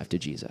gave his life to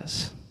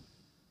Jesus.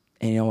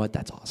 And you know what?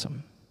 That's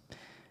awesome.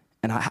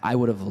 And I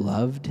would have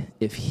loved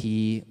if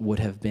he would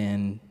have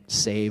been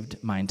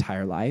saved my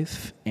entire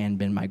life and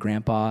been my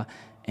grandpa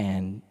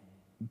and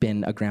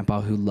been a grandpa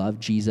who loved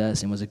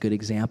Jesus and was a good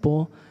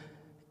example.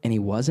 And he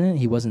wasn't.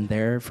 He wasn't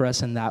there for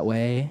us in that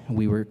way.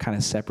 We were kind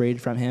of separated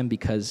from him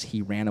because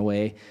he ran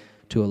away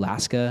to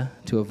Alaska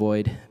to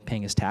avoid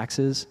paying his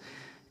taxes.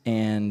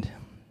 And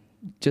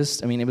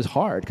it was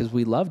hard because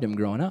we loved him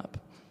growing up.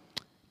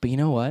 But you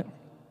know what?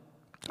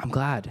 I'm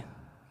glad.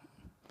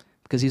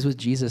 Because he's with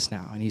Jesus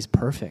now, and he's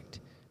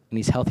perfect, and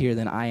he's healthier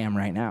than I am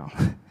right now.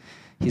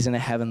 He's in a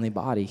heavenly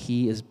body.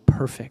 He is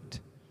perfect.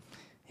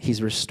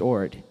 He's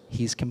restored.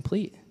 He's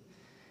complete.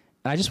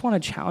 And I just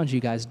want to challenge you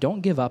guys,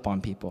 don't give up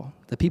on people.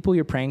 The people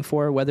you're praying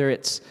for, whether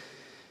it's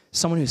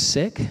someone who's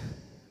sick,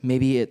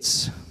 maybe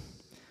it's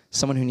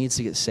someone who needs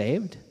to get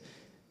saved,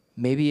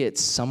 maybe it's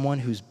someone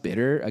who's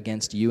bitter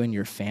against you and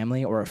your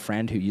family, or a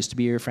friend who used to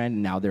be your friend,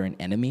 and now they're an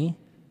enemy.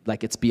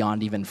 Like it's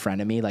beyond even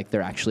frenemy, like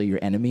they're actually your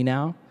enemy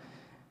now.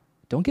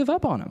 Don't give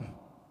up on them.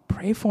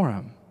 Pray for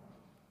them.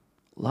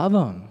 Love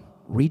them.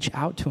 Reach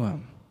out to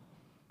them.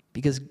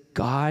 Because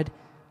God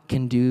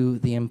can do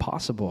the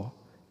impossible.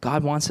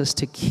 God wants us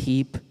to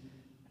keep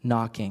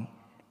knocking.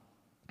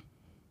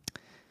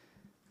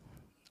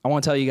 I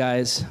want to tell you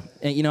guys,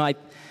 I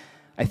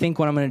think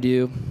what I'm going to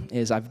do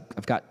is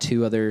I've got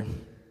 2 other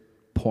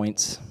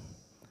points.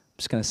 I'm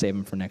just going to save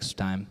them for next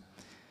time.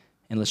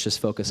 And let's just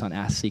focus on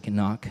ask, seek, and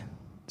knock.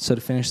 So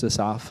to finish this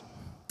off,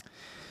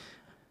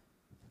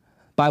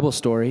 Bible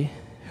story.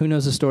 Who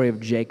knows the story of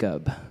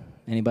Jacob?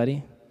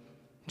 Anybody?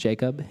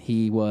 Jacob.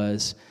 He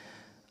was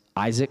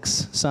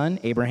Isaac's son.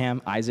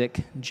 Abraham,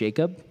 Isaac,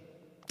 Jacob.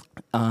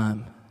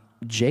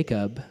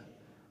 Jacob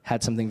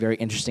had something very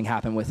interesting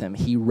happen with him.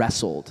 He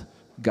wrestled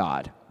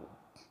God.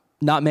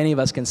 Not many of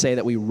us can say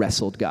that we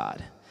wrestled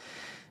God.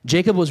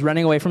 Jacob was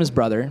running away from his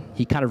brother.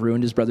 He kind of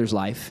ruined his brother's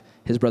life.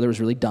 His brother was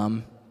really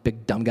dumb,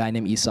 big dumb guy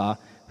named Esau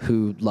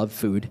who loved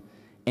food.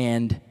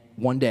 And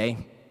one day,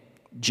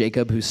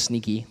 Jacob, who's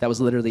sneaky, that was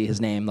literally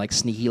his name, like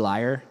sneaky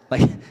liar.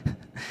 Like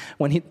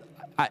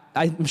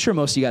I'm sure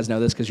most of you guys know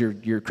this because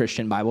you're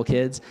Christian Bible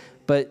kids,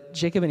 but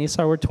Jacob and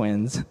Esau were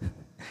twins.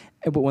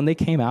 But when they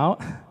came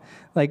out,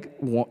 Like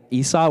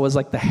Esau was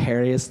like the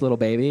hairiest little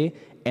baby,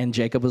 and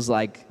Jacob was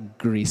like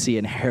greasy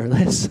and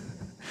hairless.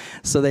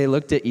 So they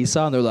looked at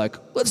Esau and they're like,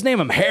 let's name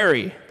him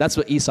Hairy. That's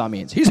what Esau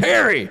means. He's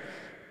hairy.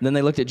 And then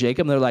they looked at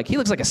Jacob and they're like, he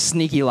looks like a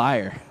sneaky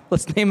liar.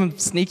 Let's name him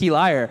Sneaky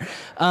Liar.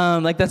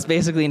 Like that's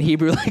basically in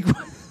Hebrew, like,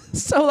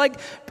 so like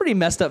pretty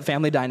messed up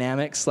family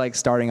dynamics, like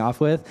starting off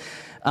with.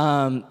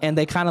 And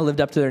they kind of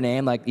lived up to their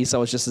name. Like Esau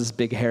was just this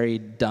big, hairy,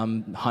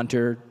 dumb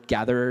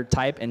hunter-gatherer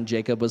type, and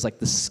Jacob was like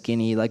the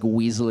skinny, like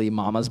weaselly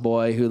mama's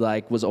boy who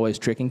like was always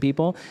tricking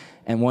people.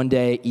 And one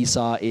day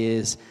Esau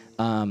is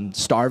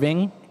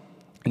starving,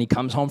 and he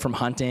comes home from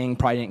hunting,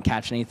 probably didn't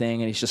catch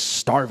anything, and he's just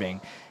starving.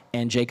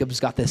 And Jacob's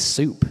got this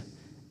soup,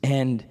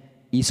 and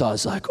Esau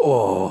is like,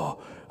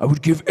 oh, I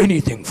would give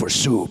anything for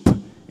soup.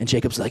 And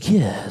Jacob's like,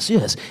 yes,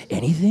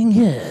 anything,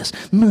 yes.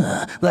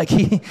 Like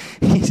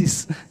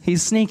he's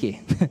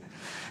sneaky.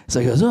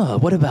 So he goes, oh,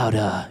 what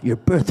about your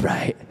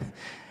birthright?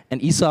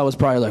 And Esau was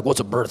probably like,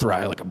 what's a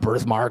birthright? Like a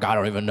birthmark? I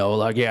don't even know.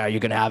 Like, yeah, you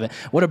can have it.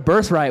 What a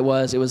birthright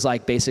was, it was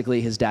like basically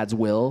his dad's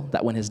will,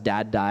 that when his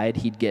dad died,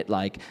 he'd get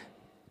like,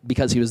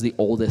 because he was the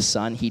oldest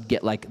son, he'd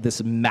get like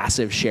this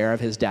massive share of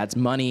his dad's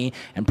money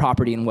and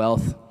property and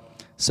wealth.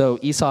 So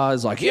Esau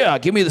is like, yeah,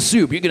 give me the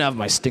soup. You can have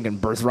my stinking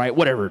birthright,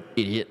 whatever,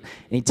 idiot.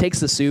 And he takes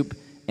the soup,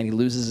 and he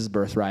loses his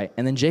birthright.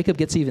 And then Jacob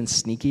gets even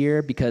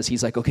sneakier because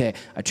he's like, okay,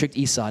 I tricked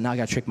Esau, now I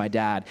got to trick my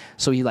dad.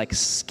 So he like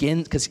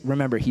skins, because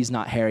remember, he's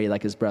not hairy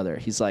like his brother.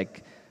 He's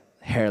like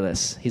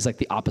hairless. He's like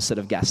the opposite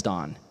of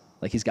Gaston.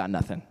 Like he's got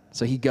nothing.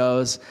 So he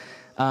goes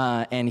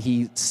and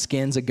he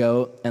skins a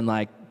goat and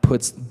like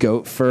puts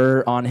goat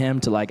fur on him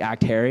to like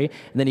act hairy.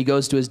 And then he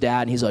goes to his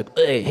dad and he's like,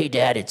 hey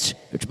dad, it's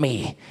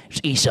me, it's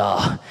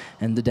Esau.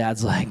 And the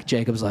dad's like,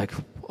 Jacob's like,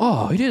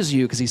 oh, it is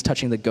you, because he's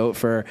touching the goat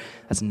fur.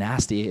 That's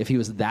nasty. If he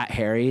was that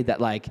hairy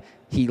that like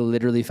he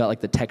literally felt like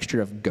the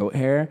texture of goat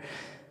hair,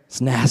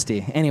 it's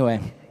nasty.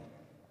 Anyway,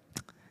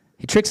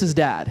 he tricks his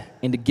dad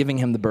into giving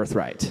him the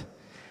birthright.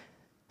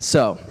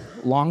 So,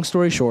 long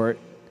story short,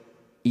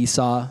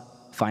 Esau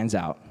finds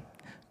out,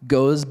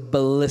 goes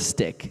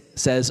ballistic,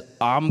 says,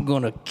 I'm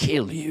gonna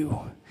kill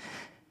you.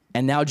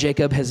 And now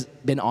Jacob has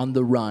been on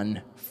the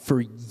run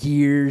for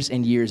years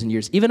and years and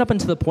years, even up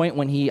until the point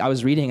when I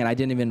was reading, and I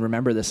didn't even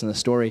remember this in the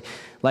story,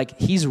 like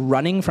he's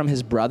running from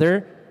his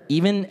brother,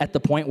 even at the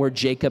point where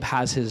Jacob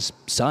has his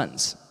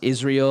sons,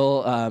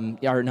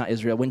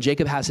 when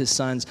Jacob has his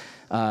sons,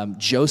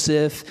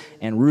 Joseph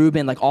and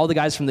Reuben, like all the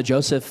guys from the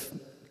Joseph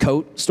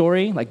coat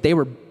story, like they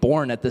were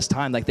born at this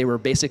time, like they were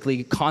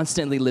basically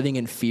constantly living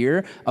in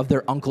fear of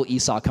their uncle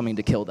Esau coming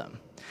to kill them.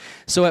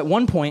 So at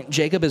one point,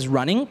 Jacob is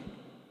running,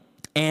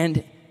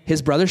 and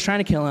his brother's trying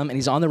to kill him, and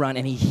he's on the run,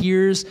 and he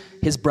hears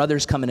his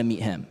brothers coming to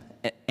meet him.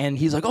 And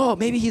he's like, oh,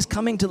 maybe he's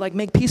coming to like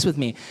make peace with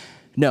me.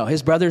 No,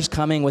 his brother's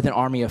coming with an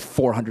army of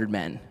 400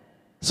 men.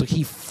 So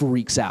he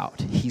freaks out.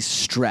 He's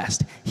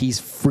stressed.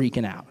 He's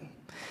freaking out.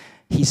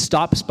 He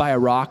stops by a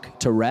rock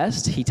to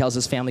rest. He tells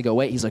his family, go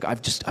wait. He's like,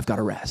 I've got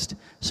to rest.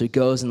 So he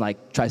goes and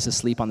like tries to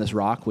sleep on this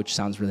rock, which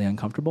sounds really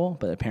uncomfortable,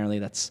 but apparently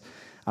that's,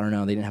 I don't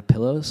know, they didn't have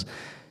pillows.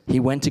 He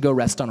went to go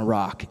rest on a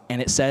rock,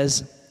 and it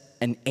says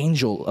an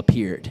angel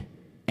appeared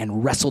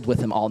and wrestled with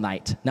him all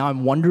night. Now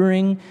I'm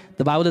wondering,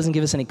 the Bible doesn't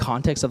give us any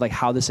context of like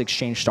how this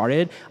exchange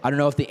started. I don't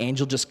know if the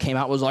angel just came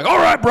out and was like, all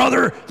right,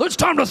 brother, it's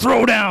time to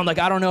throw down. Like,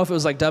 I don't know if it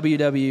was like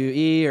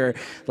WWE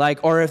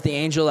or if the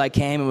angel like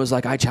came and was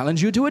like, I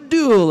challenge you to a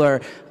duel,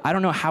 or I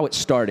don't know how it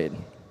started,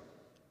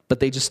 but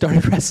they just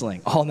started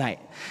wrestling all night.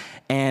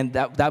 And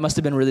that must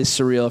have been really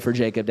surreal for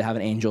Jacob to have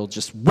an angel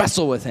just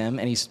wrestle with him.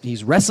 And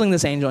he's wrestling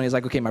this angel, and he's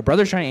like, okay, my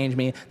brother's trying to angel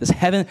me.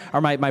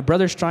 My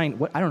brother's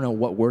trying, I don't know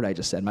what word I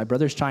just said. My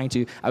brother's trying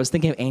to, I was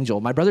thinking of angel.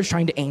 My brother's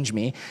trying to angel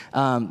me.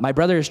 My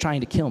brother is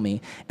trying to kill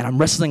me, and I'm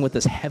wrestling with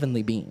this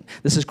heavenly being.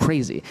 This is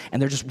crazy. And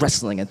they're just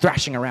wrestling and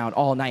thrashing around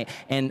all night.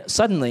 And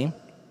suddenly,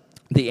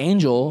 the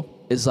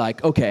angel is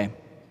like, okay,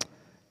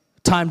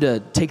 time to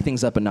take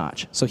things up a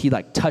notch. So he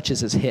like touches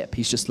his hip.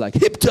 He's just like,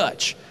 hip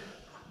touch.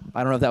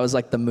 I don't know if that was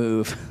like the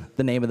move,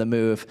 the name of the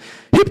move.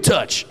 Hip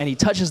touch! And he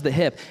touches the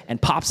hip and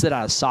pops it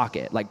out of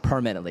socket, like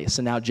permanently.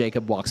 So now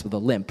Jacob walks with a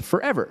limp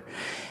forever.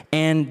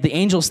 And the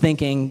angel's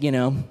thinking, you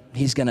know,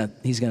 he's gonna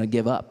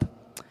give up.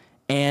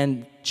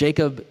 And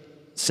Jacob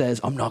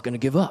says, I'm not gonna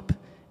give up.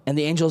 And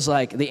the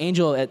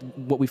angel, at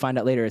what we find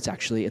out later,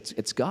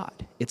 it's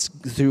God. It's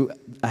through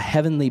a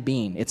heavenly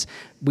being.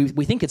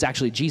 We think it's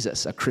actually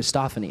Jesus, a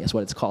Christophany is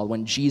what it's called.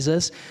 When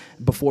Jesus,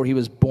 before he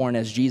was born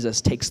as Jesus,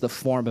 takes the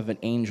form of an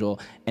angel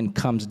and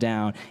comes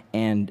down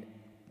and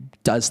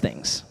does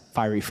things.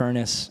 Fiery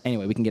furnace.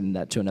 Anyway, we can get into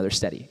that to another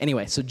study.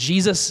 Anyway, so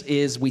Jesus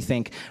is, we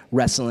think,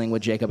 wrestling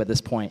with Jacob at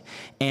this point.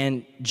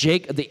 And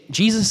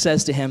Jesus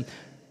says to him,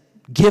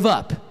 give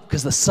up,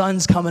 because the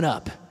sun's coming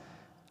up.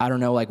 I don't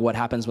know, like, what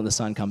happens when the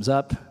sun comes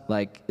up.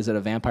 Like, is it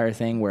a vampire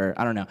thing where,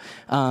 I don't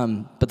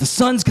know. But the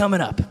sun's coming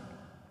up.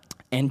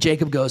 And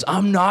Jacob goes,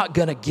 I'm not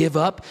going to give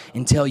up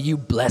until you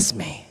bless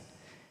me.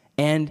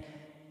 And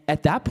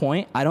at that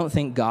point, I don't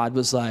think God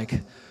was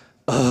like,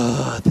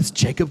 this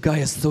Jacob guy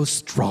is so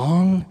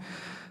strong.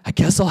 I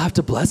guess I'll have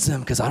to bless him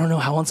because I don't know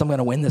how else I'm going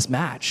to win this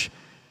match.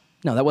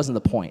 No, that wasn't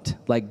the point.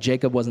 Like,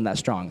 Jacob wasn't that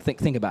strong.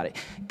 Think about it.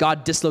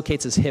 God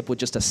dislocates his hip with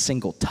just a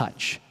single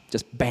touch.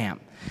 Just bam.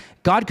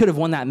 God could have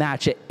won that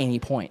match at any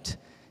point.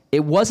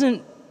 It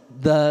wasn't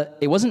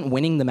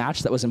winning the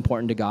match that was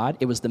important to God.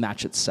 It was the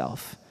match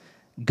itself.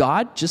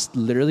 God just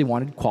literally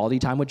wanted quality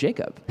time with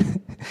Jacob.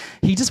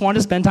 He just wanted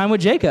to spend time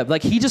with Jacob.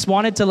 Like, he just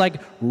wanted to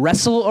like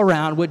wrestle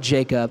around with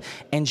Jacob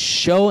and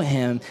show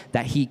him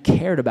that he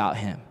cared about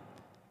him.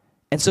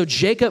 And so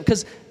Jacob,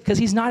 because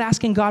he's not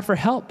asking God for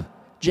help.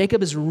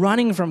 Jacob is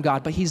running from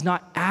God, but he's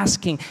not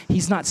asking,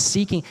 he's not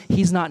seeking,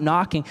 he's not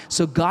knocking.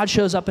 So God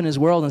shows up in his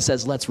world and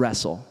says, let's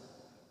wrestle.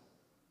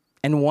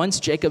 And once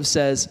Jacob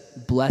says,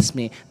 bless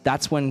me,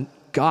 that's when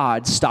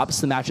God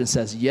stops the match and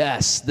says,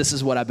 yes, this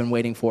is what I've been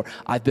waiting for.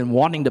 I've been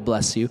wanting to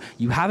bless you.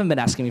 You haven't been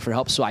asking me for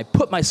help, so I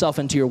put myself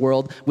into your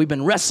world. We've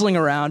been wrestling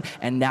around,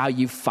 and now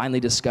you've finally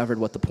discovered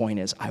what the point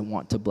is. I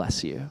want to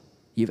bless you.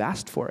 You've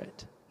asked for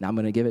it. Now I'm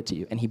going to give it to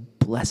you. And he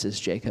blesses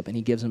Jacob, and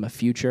he gives him a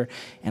future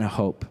and a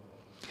hope.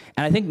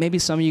 And I think maybe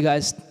some of you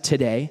guys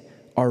today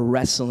are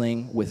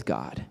wrestling with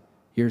God.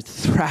 You're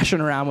thrashing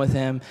around with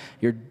him.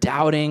 You're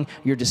doubting.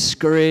 You're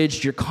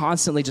discouraged. You're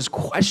constantly just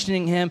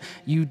questioning him.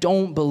 You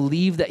don't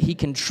believe that he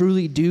can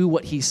truly do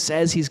what he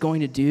says he's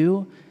going to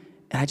do.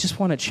 And I just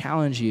want to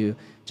challenge you,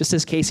 just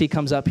as Casey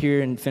comes up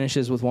here and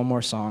finishes with one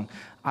more song,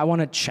 I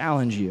want to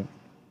challenge you.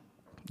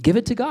 Give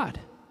it to God.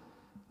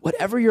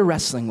 Whatever you're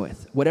wrestling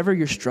with, whatever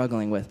you're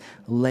struggling with,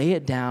 lay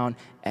it down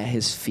at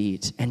his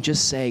feet and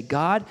just say,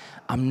 God,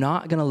 I'm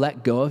not going to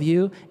let go of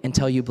you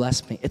until you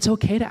bless me. It's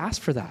okay to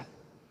ask for that.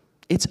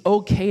 It's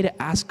okay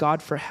to ask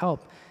God for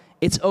help.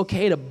 It's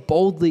okay to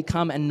boldly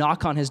come and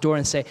knock on his door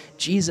and say,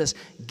 Jesus,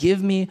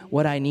 give me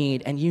what I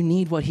need, and you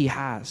need what he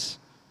has.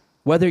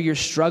 Whether you're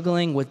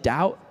struggling with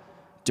doubt,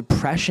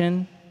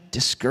 depression,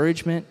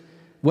 discouragement,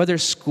 whether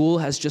school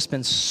has just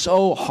been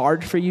so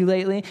hard for you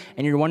lately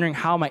and you're wondering,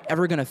 how am I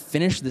ever going to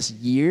finish this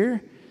year?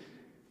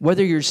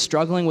 Whether you're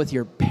struggling with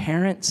your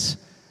parents,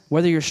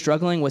 whether you're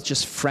struggling with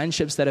just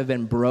friendships that have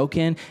been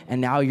broken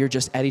and now you're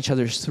just at each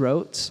other's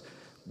throats,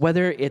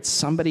 whether it's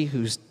somebody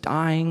who's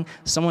dying,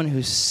 someone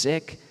who's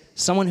sick,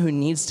 someone who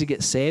needs to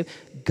get saved,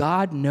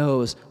 God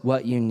knows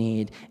what you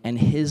need, and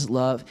his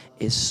love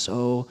is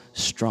so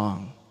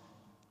strong.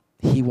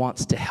 He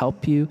wants to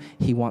help you.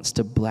 He wants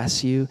to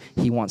bless you.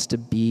 He wants to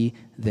be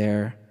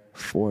there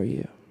for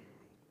you.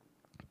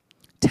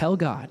 Tell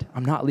God,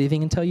 I'm not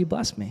leaving until you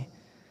bless me.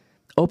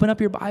 Open up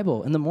your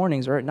Bible in the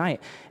mornings or at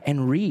night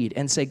and read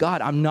and say,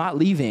 God, I'm not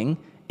leaving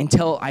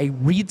until I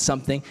read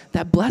something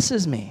that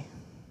blesses me.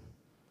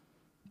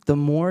 The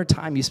more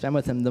time you spend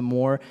with him, the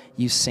more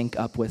you sync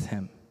up with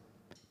him.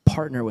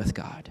 Partner with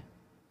God.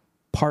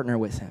 Partner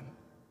with him.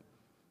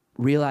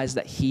 Realize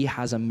that he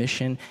has a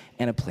mission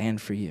and a plan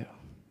for you.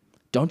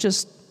 Don't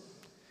just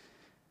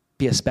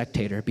be a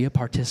spectator, be a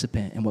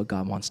participant in what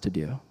God wants to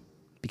do.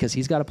 Because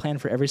he's got a plan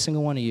for every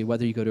single one of you,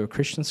 whether you go to a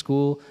Christian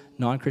school,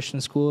 non-Christian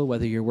school,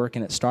 whether you're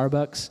working at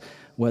Starbucks,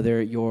 whether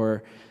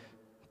you're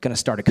going to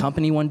start a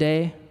company one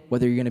day,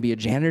 whether you're going to be a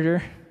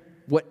janitor,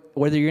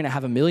 whether you're going to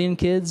have 1 million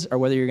kids or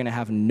whether you're going to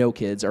have no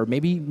kids, or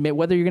maybe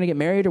whether you're going to get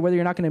married or whether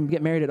you're not going to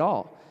get married at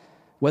all.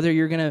 Whether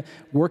you're going to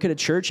work at a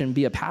church and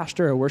be a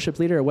pastor or a worship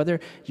leader, or whether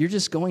you're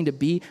just going to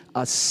be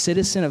a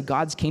citizen of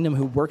God's kingdom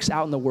who works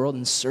out in the world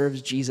and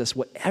serves Jesus,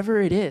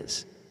 whatever it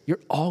is, you're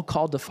all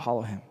called to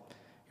follow him.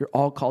 You're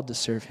all called to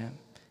serve him.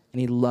 And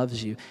he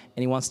loves you,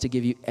 and he wants to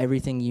give you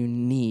everything you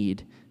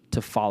need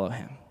to follow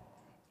him.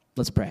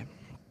 Let's pray.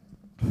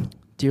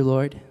 Dear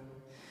Lord,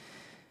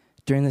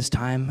 during this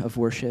time of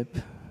worship,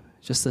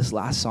 just this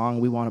last song,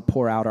 we want to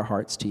pour out our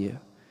hearts to you.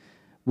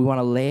 We want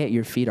to lay at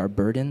your feet our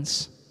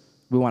burdens.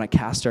 We want to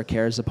cast our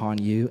cares upon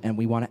you, and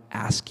we want to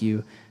ask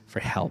you for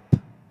help.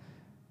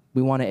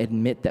 We want to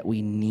admit that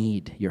we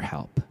need your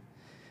help.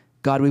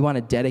 God, we want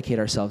to dedicate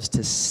ourselves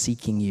to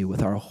seeking you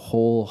with our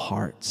whole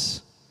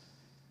hearts.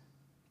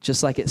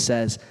 Just like it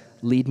says,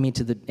 lead me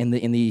to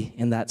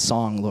in that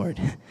song, Lord.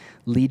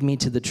 Lead me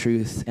to the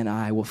truth, and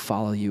I will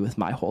follow you with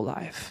my whole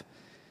life.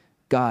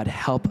 God,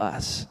 help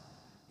us.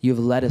 You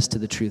have led us to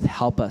the truth.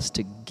 Help us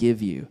to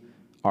give you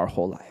our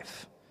whole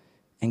life.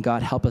 And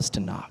God, help us to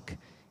knock.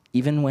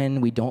 Even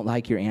when we don't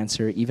like your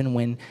answer, even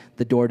when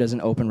the door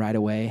doesn't open right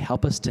away,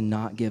 help us to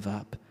not give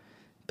up,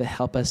 but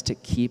help us to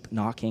keep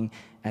knocking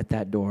at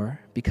that door,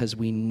 because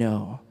we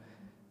know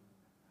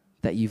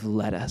that you've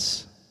led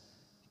us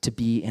to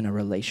be in a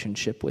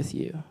relationship with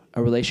you,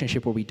 a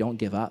relationship where we don't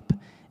give up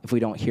if we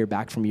don't hear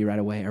back from you right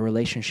away, a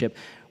relationship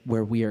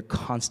where we are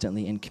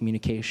constantly in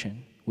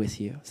communication with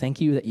you. Thank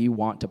you that you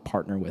want to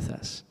partner with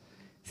us.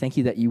 Thank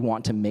you that you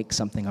want to make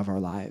something of our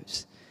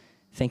lives.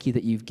 Thank you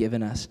that you've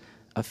given us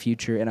a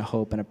future and a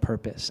hope and a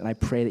purpose. And I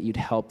pray that you'd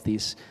help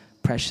these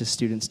precious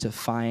students to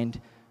find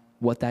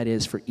what that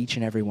is for each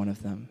and every one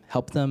of them.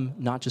 Help them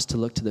not just to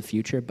look to the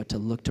future, but to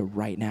look to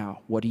right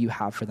now. What do you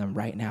have for them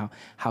right now?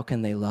 How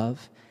can they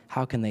love?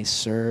 How can they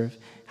serve?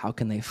 How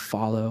can they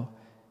follow?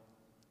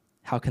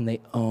 How can they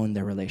own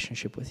their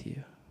relationship with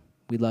you?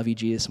 We love you,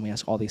 Jesus, and we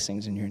ask all these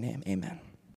things in your name. Amen.